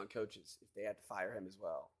of money on coaches if they had to fire him as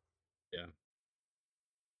well. Yeah.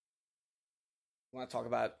 Want to talk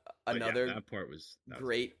about another that part was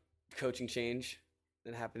great coaching change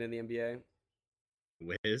that happened in the NBA?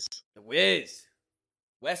 The Wiz.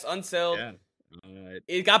 Wes Unseld. Yeah.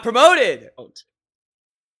 It got promoted. No.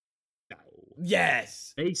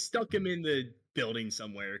 Yes. They stuck him in the building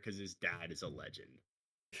somewhere because his dad is a legend.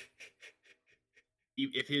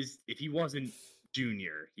 If he wasn't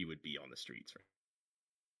junior, he would be on the streets. Right?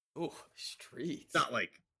 Ooh, streets.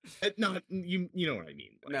 Not you know what I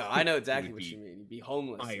mean. Like, no, I know exactly what you mean. He'd be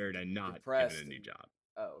homeless, fired, and not given a new job.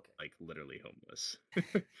 Oh, okay. Like literally homeless.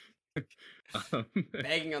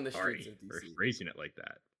 Begging on the streets of DC. For phrasing it like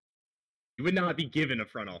that. He would not be given a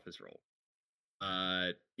front office role.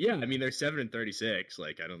 Yeah, I mean, they're 7-36.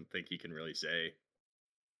 Like, I don't think he can really say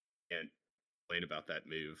and complain about that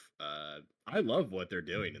move. I love what they're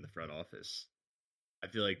doing in the front office. I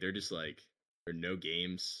feel like they're just like, there are no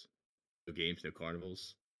games, no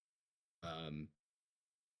carnivals.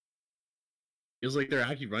 Feels like they're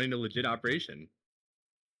actually running a legit operation.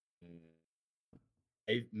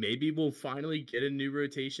 Maybe we'll finally get a new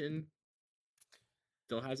rotation.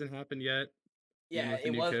 Still hasn't happened yet. Yeah,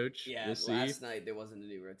 it was. Coach. Yeah, we'll see. Last night there wasn't a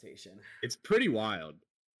new rotation. It's pretty wild.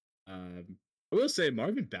 I will say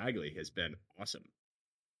Marvin Bagley has been awesome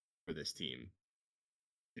for this team.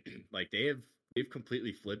 Like they've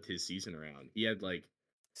completely flipped his season around. He had like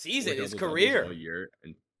his career all year,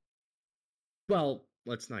 and well,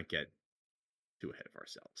 let's not get too ahead of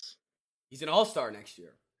ourselves. He's an all-star next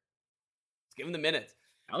year. Let's give him the minutes.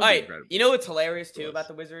 All right, you know what's hilarious too about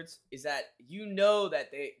the Wizards is that that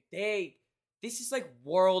they this is like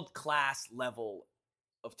world-class level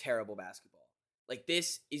of terrible basketball. Like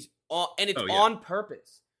this is on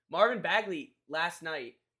purpose. Marvin Bagley last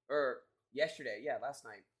night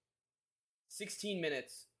 16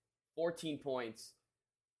 minutes, 14 points.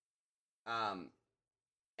 And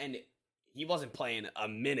he wasn't playing a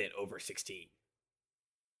minute over 16.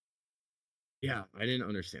 Yeah, I didn't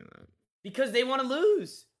understand that. Because they want to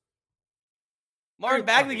lose. Marvin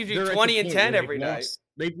Bagley gives you 20 and 10 every night.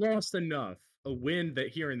 They've lost enough a win that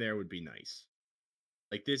here and there would be nice.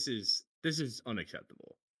 Like this is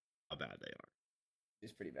unacceptable how bad they are.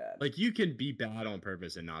 It's pretty bad. Like you can be bad on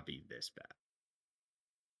purpose and not be this bad.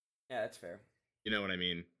 Yeah, that's fair. You know what I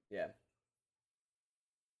mean? Yeah.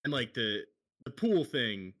 And like the pool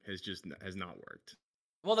thing has not worked.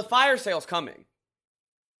 Well, the fire sale's coming.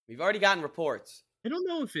 We've already gotten reports. I don't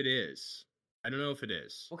know if it is.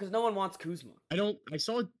 Well, because no one wants Kuzma. I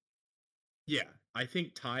saw. Yeah, I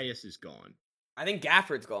think Tyus is gone. I think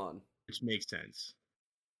Gafford's gone. Which makes sense.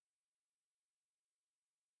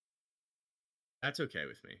 That's okay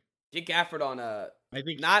with me. Get Gafford on I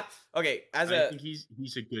think not okay. I think he's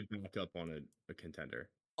a good backup on a contender.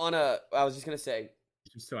 I was just gonna say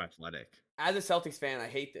he's just so athletic. As a Celtics fan, I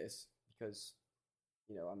hate this because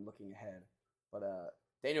I'm looking ahead. But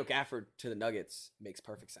Daniel Gafford to the Nuggets makes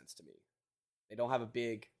perfect sense to me. They don't have a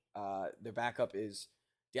big. Their backup is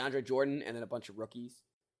DeAndre Jordan and then a bunch of rookies.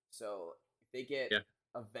 So if they get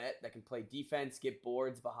a vet that can play defense, get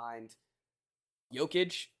boards behind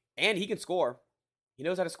Jokic, and he can score. He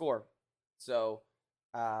knows how to score. So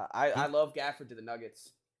I love Gafford to the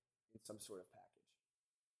Nuggets in some sort of package.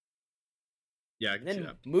 Yeah, I can see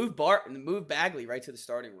that. Move Bagley right to the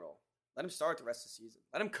starting role. Let him start the rest of the season.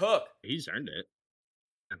 Let him cook. He's earned it.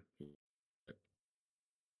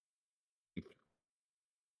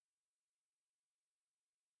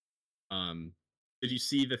 Did you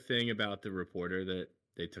see the thing about the reporter that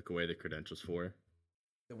they took away the credentials for?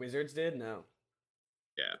 The Wizards did? No.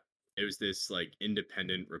 Yeah. It was this like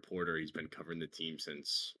independent reporter. He's been covering the team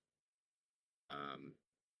since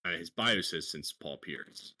his bio says since Paul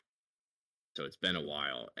Pierce. So it's been a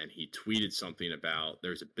while. And he tweeted something about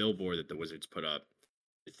there's a billboard that the Wizards put up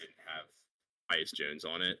that didn't have Tyus Jones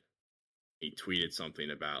on it. He tweeted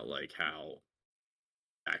something about like how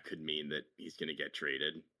that could mean that he's gonna get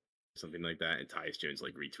traded. Something like that. And Tyus Jones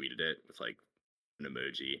like retweeted it with like an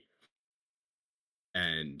emoji.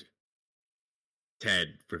 And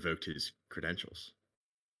Ted revoked his credentials.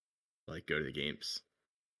 Like go to the games.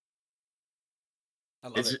 I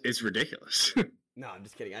love it. It's ridiculous. No, I'm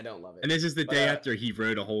just kidding. I don't love it. And this is the day after he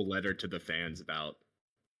wrote a whole letter to the fans about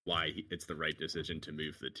why it's the right decision to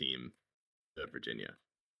move the team to Virginia.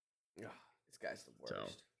 Oh, this guy's the worst. So,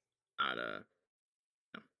 not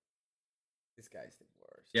no. This guy's the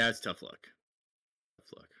worst. Yeah, it's tough luck.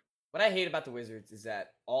 What I hate about the Wizards is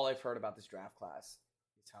that all I've heard about this draft class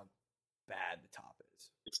is how bad the top is.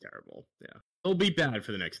 It's terrible. Yeah. They'll be bad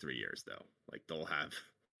for the next 3 years, though. Like, they'll have...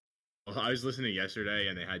 Well, I was listening yesterday,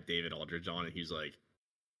 and they had David Aldridge on, and he's like,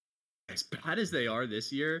 as bad as they are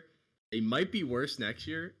this year, they might be worse next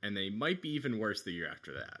year, and they might be even worse the year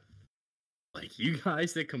after that. Like, you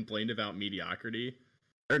guys that complained about mediocrity,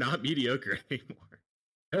 they're not mediocre anymore.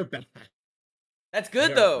 They're bad. That's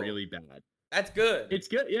good, though. Really bad. That's good. It's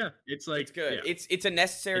good, yeah. It's like... It's good. Yeah. It's a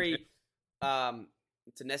necessary...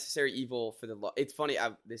 it's a necessary evil for the law. It's funny,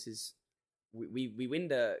 we win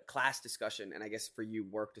the class discussion, and I guess for you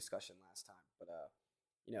work discussion last time. But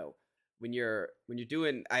when you're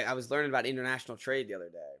doing, I was learning about international trade the other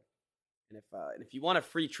day, and if you want a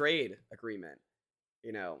free trade agreement,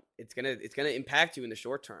 it's gonna impact you in the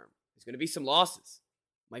short term. There's gonna be some losses,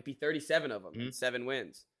 might be 37 of them, and 7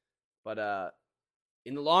 wins, but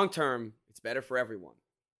in the long term, it's better for everyone.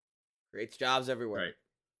 Creates jobs everywhere. Right.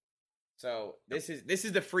 So this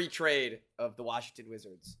is the free trade of the Washington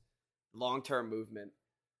Wizards. Long-term movement,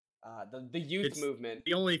 the youth movement.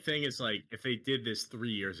 The only thing is, like, if they did this 3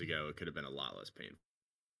 years ago, it could have been a lot less painful.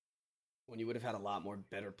 When you would have had a lot more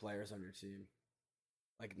better players on your team,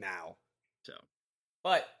 like now. So,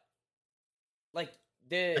 but like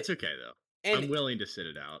that's okay though. And I'm willing to sit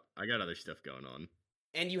it out. I got other stuff going on.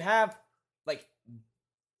 And you have like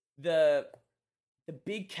the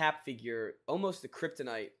big cap figure, almost the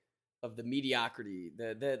kryptonite of the mediocrity,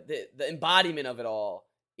 the embodiment of it all.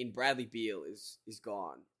 In Bradley Beal is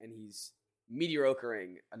gone, and he's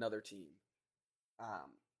mediocring another team.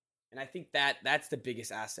 And I think that's the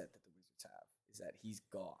biggest asset that the Wizards have, is that he's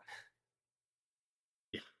gone.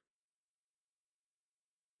 Yeah.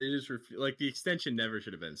 It is like the extension never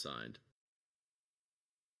should have been signed.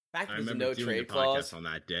 I remember no doing trade clause on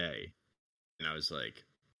that day, and I was like,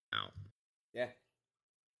 "Ow." Yeah.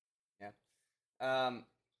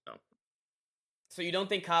 So you don't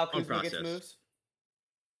think Kyle Kuzma gets moves?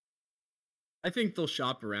 I think they'll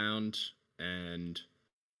shop around, and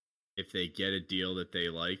if they get a deal that they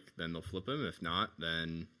like, then they'll flip him. If not,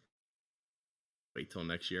 then wait till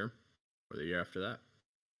next year or the year after that.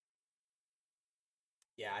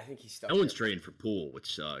 Yeah, I think he's stuck. No one's trading for Poole,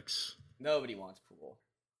 which sucks. Nobody wants Poole.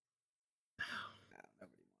 No,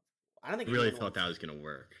 nobody wants Poole. I don't think I really thought that was going to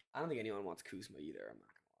work. I don't think anyone wants Kuzma either. I'm not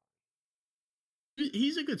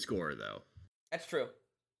He's a good scorer, though. That's true.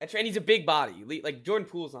 And he's a big body. Like Jordan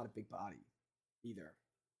Poole's not a big body either.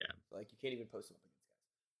 Yeah. So, like you can't even post him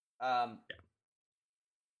up against guys.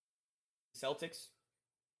 Celtics.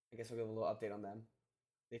 I guess we'll give a little update on them.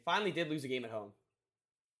 They finally did lose a game at home.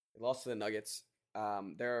 They lost to the Nuggets.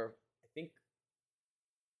 They're I think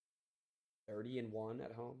 30-1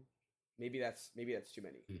 at home. Maybe that's too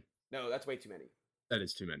many. No, that's way too many. That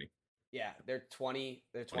is too many. Yeah, they're 20.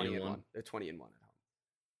 They're 20-1. They're 20-1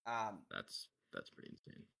 at home. That's pretty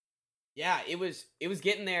insane. Yeah, it was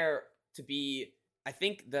getting there to be. I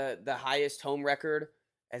think the highest home record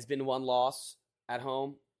has been one loss at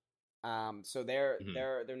home. So they're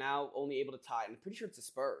now only able to tie. I'm pretty sure it's the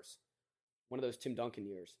Spurs, one of those Tim Duncan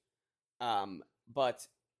years. But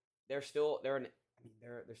they're still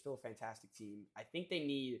a fantastic team. I think they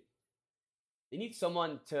need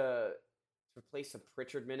someone to replace some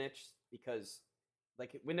Pritchard minutes because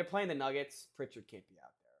like when they're playing the Nuggets, Pritchard can't be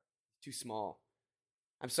out there. He's too small.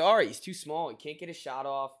 I'm sorry, he's too small. He can't get his shot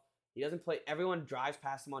off. He doesn't play. Everyone drives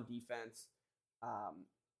past him on defense.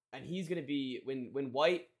 And he's going to be when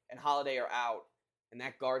White and Holiday are out, and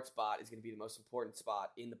that guard spot is going to be the most important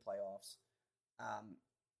spot in the playoffs.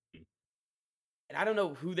 And I don't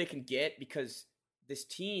know who they can get because this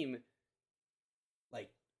team like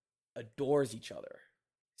adores each other.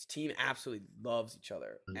 This team absolutely loves each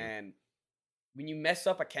other. Mm-hmm. And when you mess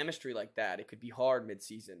up a chemistry like that, it could be hard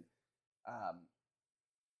midseason.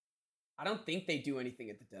 I don't think they do anything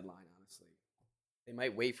at the deadline, honestly. They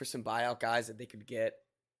might wait for some buyout guys that they could get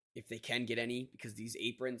if they can get any, because these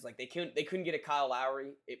aprons, like they couldn't get a Kyle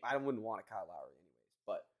Lowry. I wouldn't want a Kyle Lowry anyways,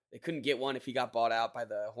 but they couldn't get one if he got bought out by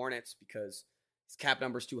the Hornets because his cap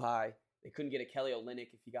number's too high. They couldn't get a Kelly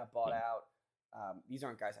Olynyk if he got bought out. These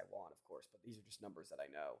aren't guys I want, of course, but these are just numbers that I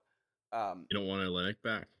know. You don't want Olynyk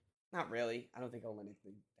back? Not really. I don't think Olynyk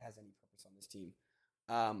has any purpose on this team.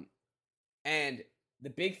 And the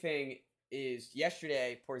big thing is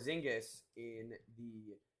yesterday, Porzingis in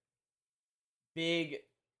the big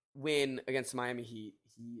win against the Miami Heat,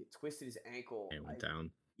 he twisted his ankle. It went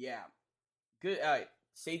down. Yeah. Good.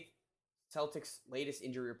 Celtics' latest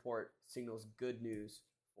injury report signals good news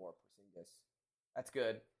for Porzingis. That's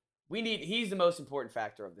good. He's the most important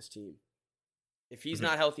factor of this team. If he's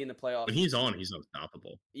not healthy in the playoffs. When he's on, he's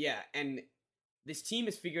unstoppable. Yeah, and this team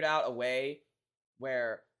has figured out a way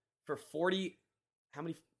where for 48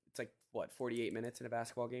 minutes in a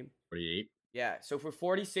basketball game? 48. Yeah, so for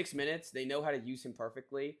 46 minutes, they know how to use him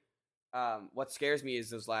perfectly. What scares me is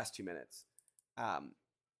those last 2 minutes.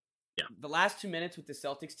 The last 2 minutes with the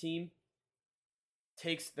Celtics team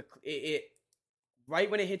takes it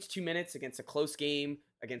right when it hits 2 minutes against a close game,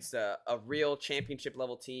 against a real championship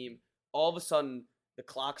level team, all of a sudden the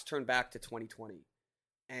clocks turn back to 2020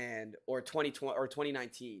 or 2020 or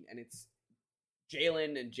 2019, and it's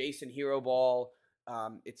Jalen and Jason hero ball.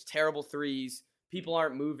 It's terrible threes. People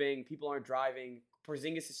aren't moving. People aren't driving.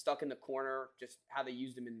 Porzingis is stuck in the corner, just how they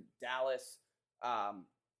used him in Dallas.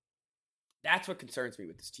 That's what concerns me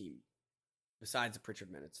with this team, besides the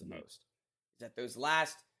Pritchard minutes the most, is that those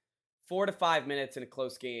last 4 to 5 minutes in a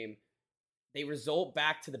close game, they result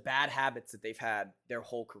back to the bad habits that they've had their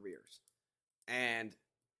whole careers. And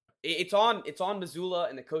it's on Mazzulla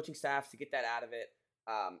and the coaching staffs to get that out of it.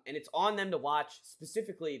 And it's on them to watch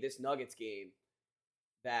specifically this Nuggets game,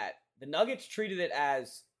 that the Nuggets treated it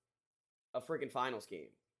as a freaking finals game,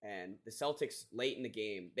 and the Celtics late in the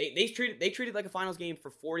game, they treated it like a finals game for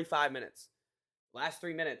 45 minutes. Last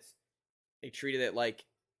 3 minutes, they treated it like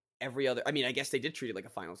every other. I mean, I guess they did treat it like a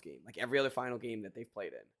finals game, like every other final game that they've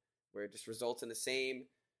played in, where it just results in the same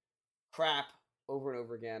crap over and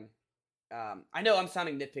over again. I know I'm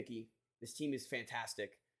sounding nitpicky. This team is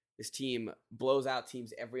fantastic. This team blows out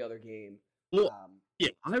teams every other game. Well,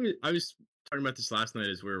 I was talking about this last night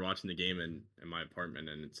as we were watching the game in my apartment,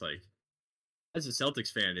 and it's like, as a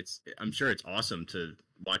Celtics fan, I'm sure it's awesome to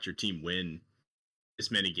watch your team win this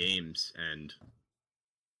many games, and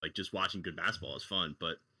like just watching good basketball is fun,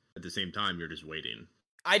 but at the same time, you're just waiting.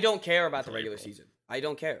 I don't care about the regular season. I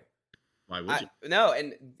don't care. Why would you? No,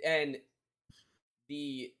 and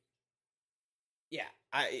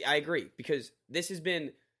I agree, because this has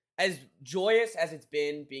been as joyous as it's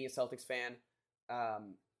been being a Celtics fan.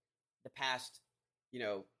 The past,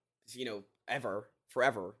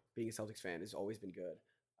 forever being a Celtics fan has always been good.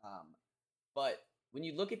 But when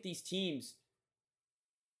you look at these teams,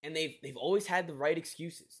 and they've always had the right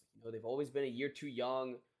excuses. They've always been a year too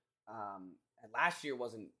young. And last year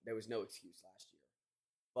there was no excuse last year.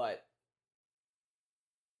 But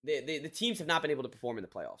the teams have not been able to perform in the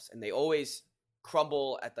playoffs, and they always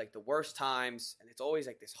crumble at like the worst times, and it's always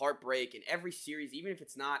like this heartbreak in every series, even if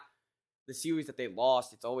it's not the series that they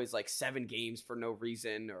lost, it's always like 7 games for no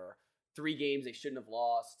reason or 3 games they shouldn't have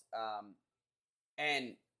lost.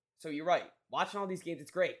 And so you're right. Watching all these games,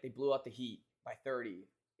 it's great. They blew out the Heat by 30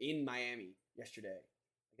 in Miami yesterday.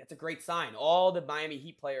 That's a great sign. All the Miami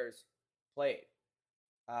Heat players played.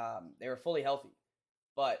 They were fully healthy.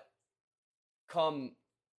 But come,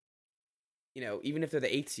 even if they're the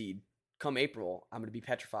 8th seed, come April, I'm going to be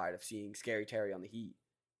petrified of seeing Scary Terry on the Heat.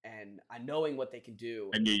 And knowing what they can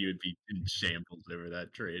do. I knew you would be in shambles over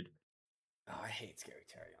that trade. Oh, I hate Scary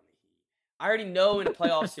Terry on the Heat. I already know in a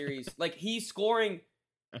playoff series, like he's scoring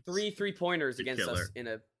 3 3-pointers against us in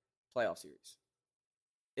a playoff series.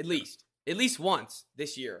 At least once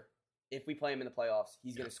this year, if we play him in the playoffs,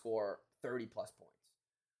 he's going to score 30 plus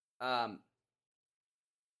points.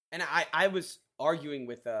 And I was arguing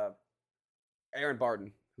with Aaron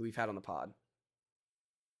Barton, who we've had on the pod,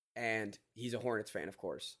 and he's a Hornets fan, of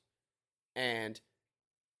course. And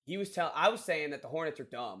I was saying that the Hornets are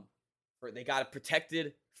dumb. They got a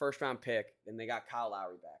protected first-round pick, and they got Kyle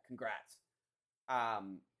Lowry back. Congrats.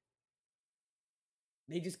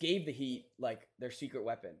 They just gave the Heat like their secret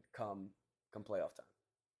weapon come playoff time.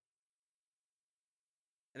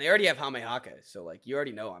 And they already have Jaime Jaquez, so like you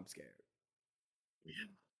already know I'm scared.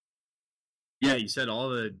 Yeah, you said all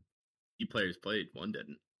the Heat players played, one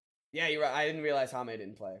didn't. Yeah, you're right. I didn't realize Jaime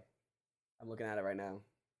didn't play. I'm looking at it right now.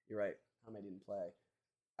 You're right. Jaime didn't play.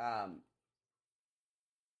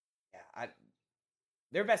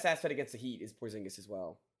 Their best asset against the Heat is Porzingis as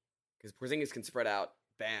well, because Porzingis can spread out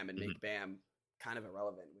Bam and make Bam kind of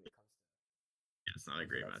irrelevant when it comes to. It's not a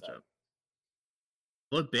great matchup.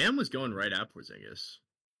 Well, Bam was going right at Porzingis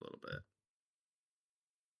a little bit.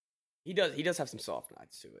 He does have some soft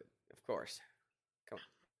nights to it, of course. Come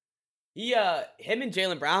on. Him and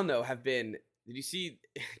Jaylen Brown though have been. Did you see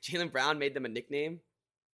Jaylen Brown made them a nickname?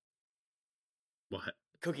 What?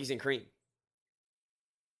 Cookies and cream.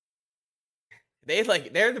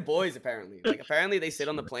 They're the boys apparently. Like apparently they sit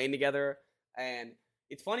on the plane together, and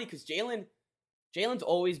it's funny because Jalen's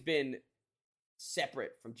always been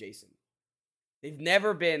separate from Jason. They've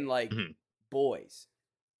never been like boys.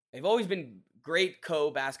 They've always been great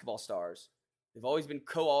co-basketball stars. They've always been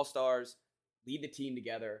co-all-stars, lead the team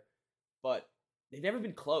together, but they've never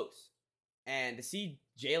been close. And to see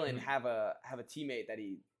Jalen have a teammate that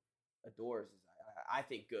he adores is, I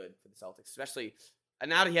think, good for the Celtics, especially. And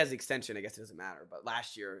now that he has the extension, I guess it doesn't matter. But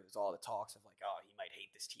last year, it was all the talks of like, oh, he might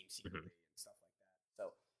hate this team secretly and stuff like that.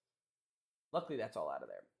 So luckily, that's all out of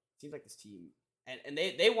there. Seems like this team, and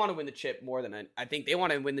they want to win the chip more than I think they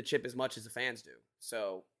want to win the chip as much as the fans do.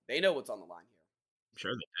 So they know what's on the line here. I'm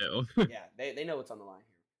sure they do. Yeah, they know what's on the line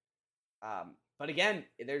here. But again,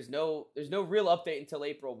 there's no real update until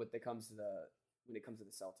April when it comes to the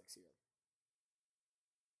Celtics here.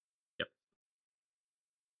 Yep.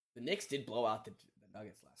 The Knicks did blow out the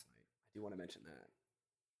Nuggets last night. I do want to mention that.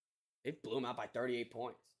 They blew them out by 38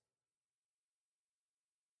 points.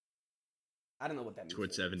 I don't know what that means.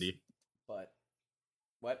 Scored 70. But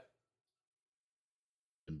what?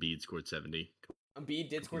 Embiid scored 70. Embiid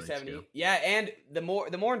did score 70. Yeah, and the more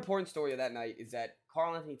important story of that night is that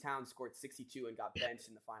Karl-Anthony Towns scored 62 and got benched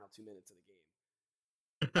in the final 2 minutes of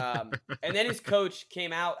the game. And then his coach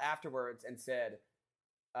came out afterwards and said,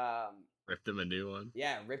 ripped him a new one.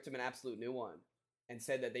 Yeah, ripped him an absolute new one, and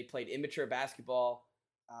said that they played immature basketball,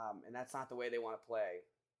 and that's not the way they want to play.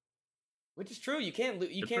 Which is true. You can't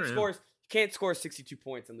score 62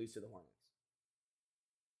 points and lose to the Hornets.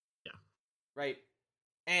 Yeah. Right.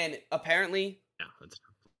 And apparently,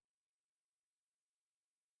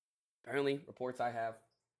 reports I have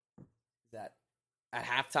that at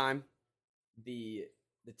halftime, the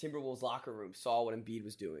Timberwolves locker room saw what Embiid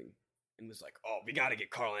was doing and was like, "Oh, we got to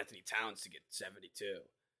get Karl-Anthony Towns to get 72."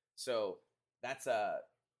 So that's that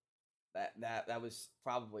was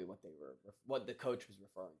probably what the coach was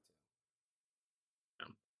referring to.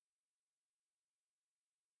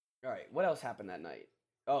 Yeah. All right, what else happened that night?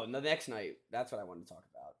 Oh, the next night, that's what I wanted to talk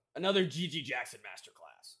about. Another G.G. Jackson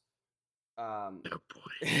masterclass. Oh,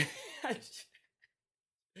 boy.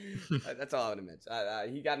 That's all I want to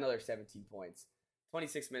mention. He got another 17 points.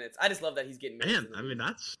 26 minutes. I just love that he's getting minutes. Man, I mean,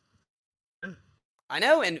 that's... I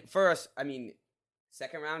know, and for us, I mean,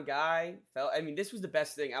 second-round guy. This was the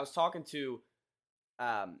best thing. I was talking to...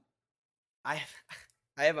 I'm,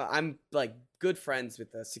 like, good friends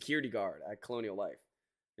with a security guard at Colonial Life.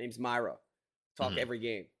 Her name's Myra. Talk every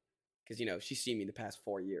game because she's seen me the past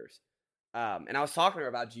 4 years, and I was talking to her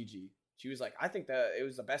about GG. She was like, "I think that it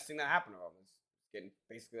was the best thing that happened to her was getting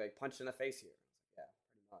basically like punched in the face here." I was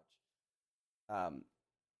like, yeah, pretty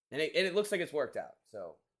much. And it looks like it's worked out.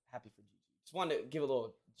 So happy for GG. Just wanted to give a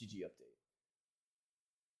little GG update.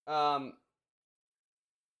 Um,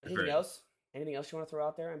 anything Different. else? Anything else you want to throw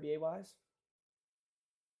out there, NBA wise?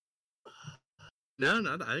 No,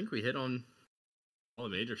 no, I think we hit on all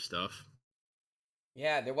the major stuff.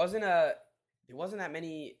 Yeah, there wasn't that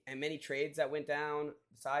many trades that went down.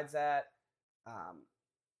 Besides that, um,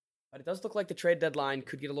 but it does look like the trade deadline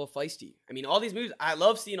could get a little feisty. I mean, all these moves. I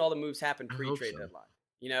love seeing all the moves happen I hope pre-trade so. deadline.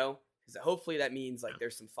 You know, because hopefully that means like Yeah.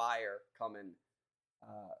 there's some fire coming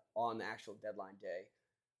on the actual deadline day.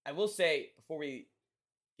 I will say before we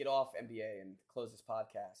get off NBA and close this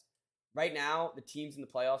podcast, right now the teams in the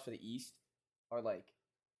playoffs for the East are like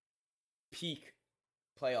peak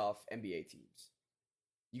playoff NBA teams.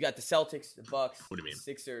 You got the Celtics, the Bucks, What do you the mean?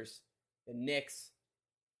 Sixers, the Knicks,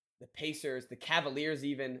 the Pacers, the Cavaliers,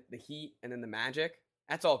 even the Heat, and then the Magic.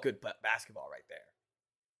 That's all good basketball right there.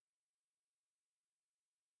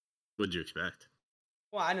 What'd you expect?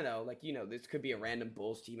 Well, I don't know. Like, this could be a random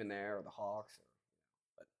Bulls team in there or the Hawks.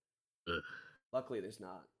 But Ugh. luckily, there's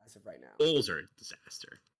not as of right now. Bulls are a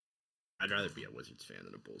disaster. I'd rather be a Wizards fan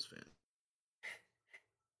than a Bulls fan.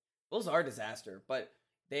 Bulls are a disaster, but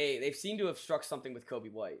they've seemed to have struck something with Kobe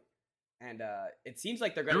White. And it seems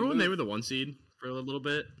like they're going to Remember when move. they were the 1 seed for a little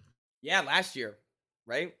bit? Yeah, last year,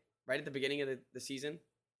 right? Right at the beginning of the season.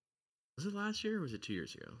 Was it last year or was it 2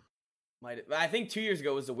 years ago? I think 2 years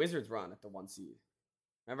ago was the Wizards run at the 1 seed.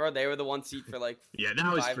 Remember, they were the 1 seed for like Yeah,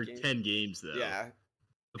 that was 5 for games. 10 games, though. Yeah.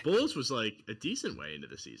 The Bulls was like a decent way into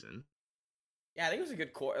the season. Yeah, I think it was a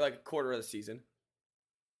good quarter of the season.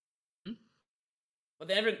 Hmm? But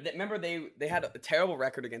remember they had a terrible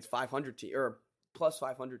record against 500 teams or plus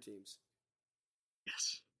 500 teams.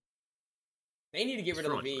 Yes. They need to get rid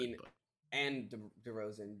of Fraudulent, Levine and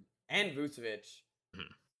DeRozan and Vucevic.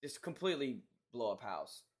 Mhm. Just completely blow up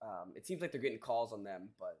house. It seems like they're getting calls on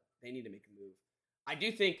them, but they need to make a move. I do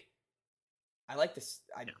think I like this.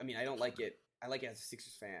 I mean, I don't like it. I like it as a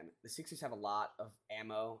Sixers fan. The Sixers have a lot of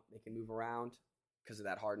ammo they can move around because of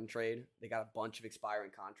that Harden trade. They got a bunch of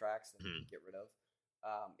expiring contracts that they can get rid of.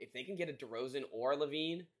 If they can get a DeRozan or a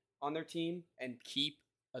Levine on their team and keep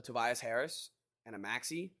a Tobias Harris and a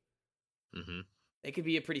Maxey, they could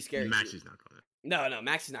be a pretty scary Maxey's team. not going No,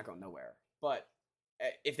 Maxey's not going nowhere. But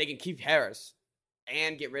if they can keep Harris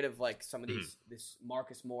and get rid of like some of these this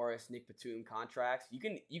Marcus Morris, Nick Batum contracts, you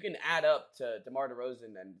can add up to DeMar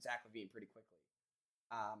DeRozan and Zach LaVine pretty quickly.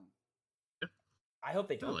 I hope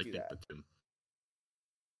they don't like do Nick that. Batum.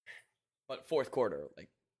 But fourth quarter, like,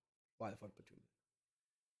 why the fuck Batum?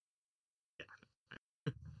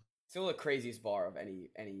 Yeah. Still the craziest bar of any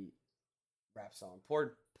rap song.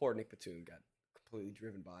 Poor Nick Batum got completely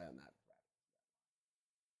driven by on that.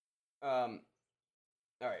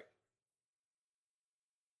 All right.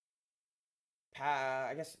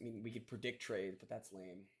 I guess we could predict trades, but that's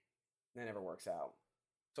lame. That never works out.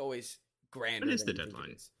 It's always grander. When is than the you think deadline?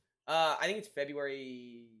 it is. I think it's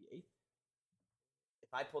February 8th.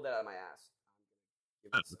 If I pull that out of my ass,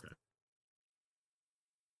 Oh, okay.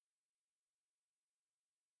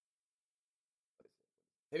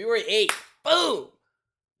 February 8th. Boom!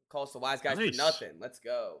 Calls the wise guys Nice. for nothing. Let's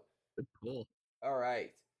go. Good pull. All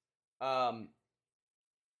right. All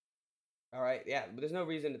right. Yeah, but there's no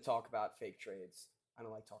reason to talk about fake trades. I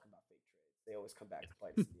don't like talking about fake trades. They always come back to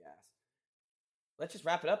bite us in the ass. Let's just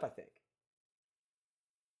wrap it up, I think.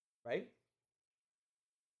 Right?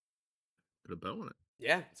 Put a bow on it.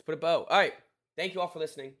 Yeah, let's put a bow. All right. Thank you all for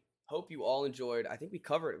listening. Hope you all enjoyed. I think we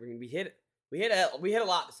covered it. We hit a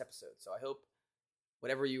lot this episode. So I hope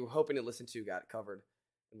whatever you were hoping to listen to got covered.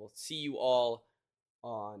 And we'll see you all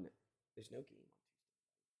on. There's no game.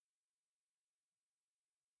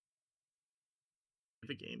 Have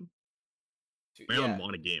a game. Yeah.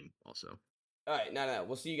 Want a game also. All right. No.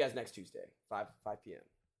 We'll see you guys next Tuesday, 5 p.m.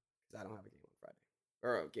 Because I don't have a game on Friday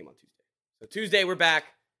or a game on Tuesday. So Tuesday we're back.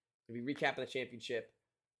 We'll be recapping the championship.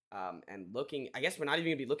 And looking, I guess we're not even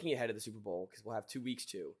gonna be looking ahead of the Super Bowl because we'll have 2 weeks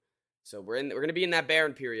too. So we're gonna be in that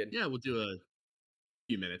barren period. Yeah, we'll do a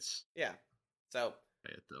few minutes. Yeah. So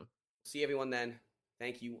Though. See everyone then.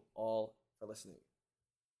 Thank you all for listening.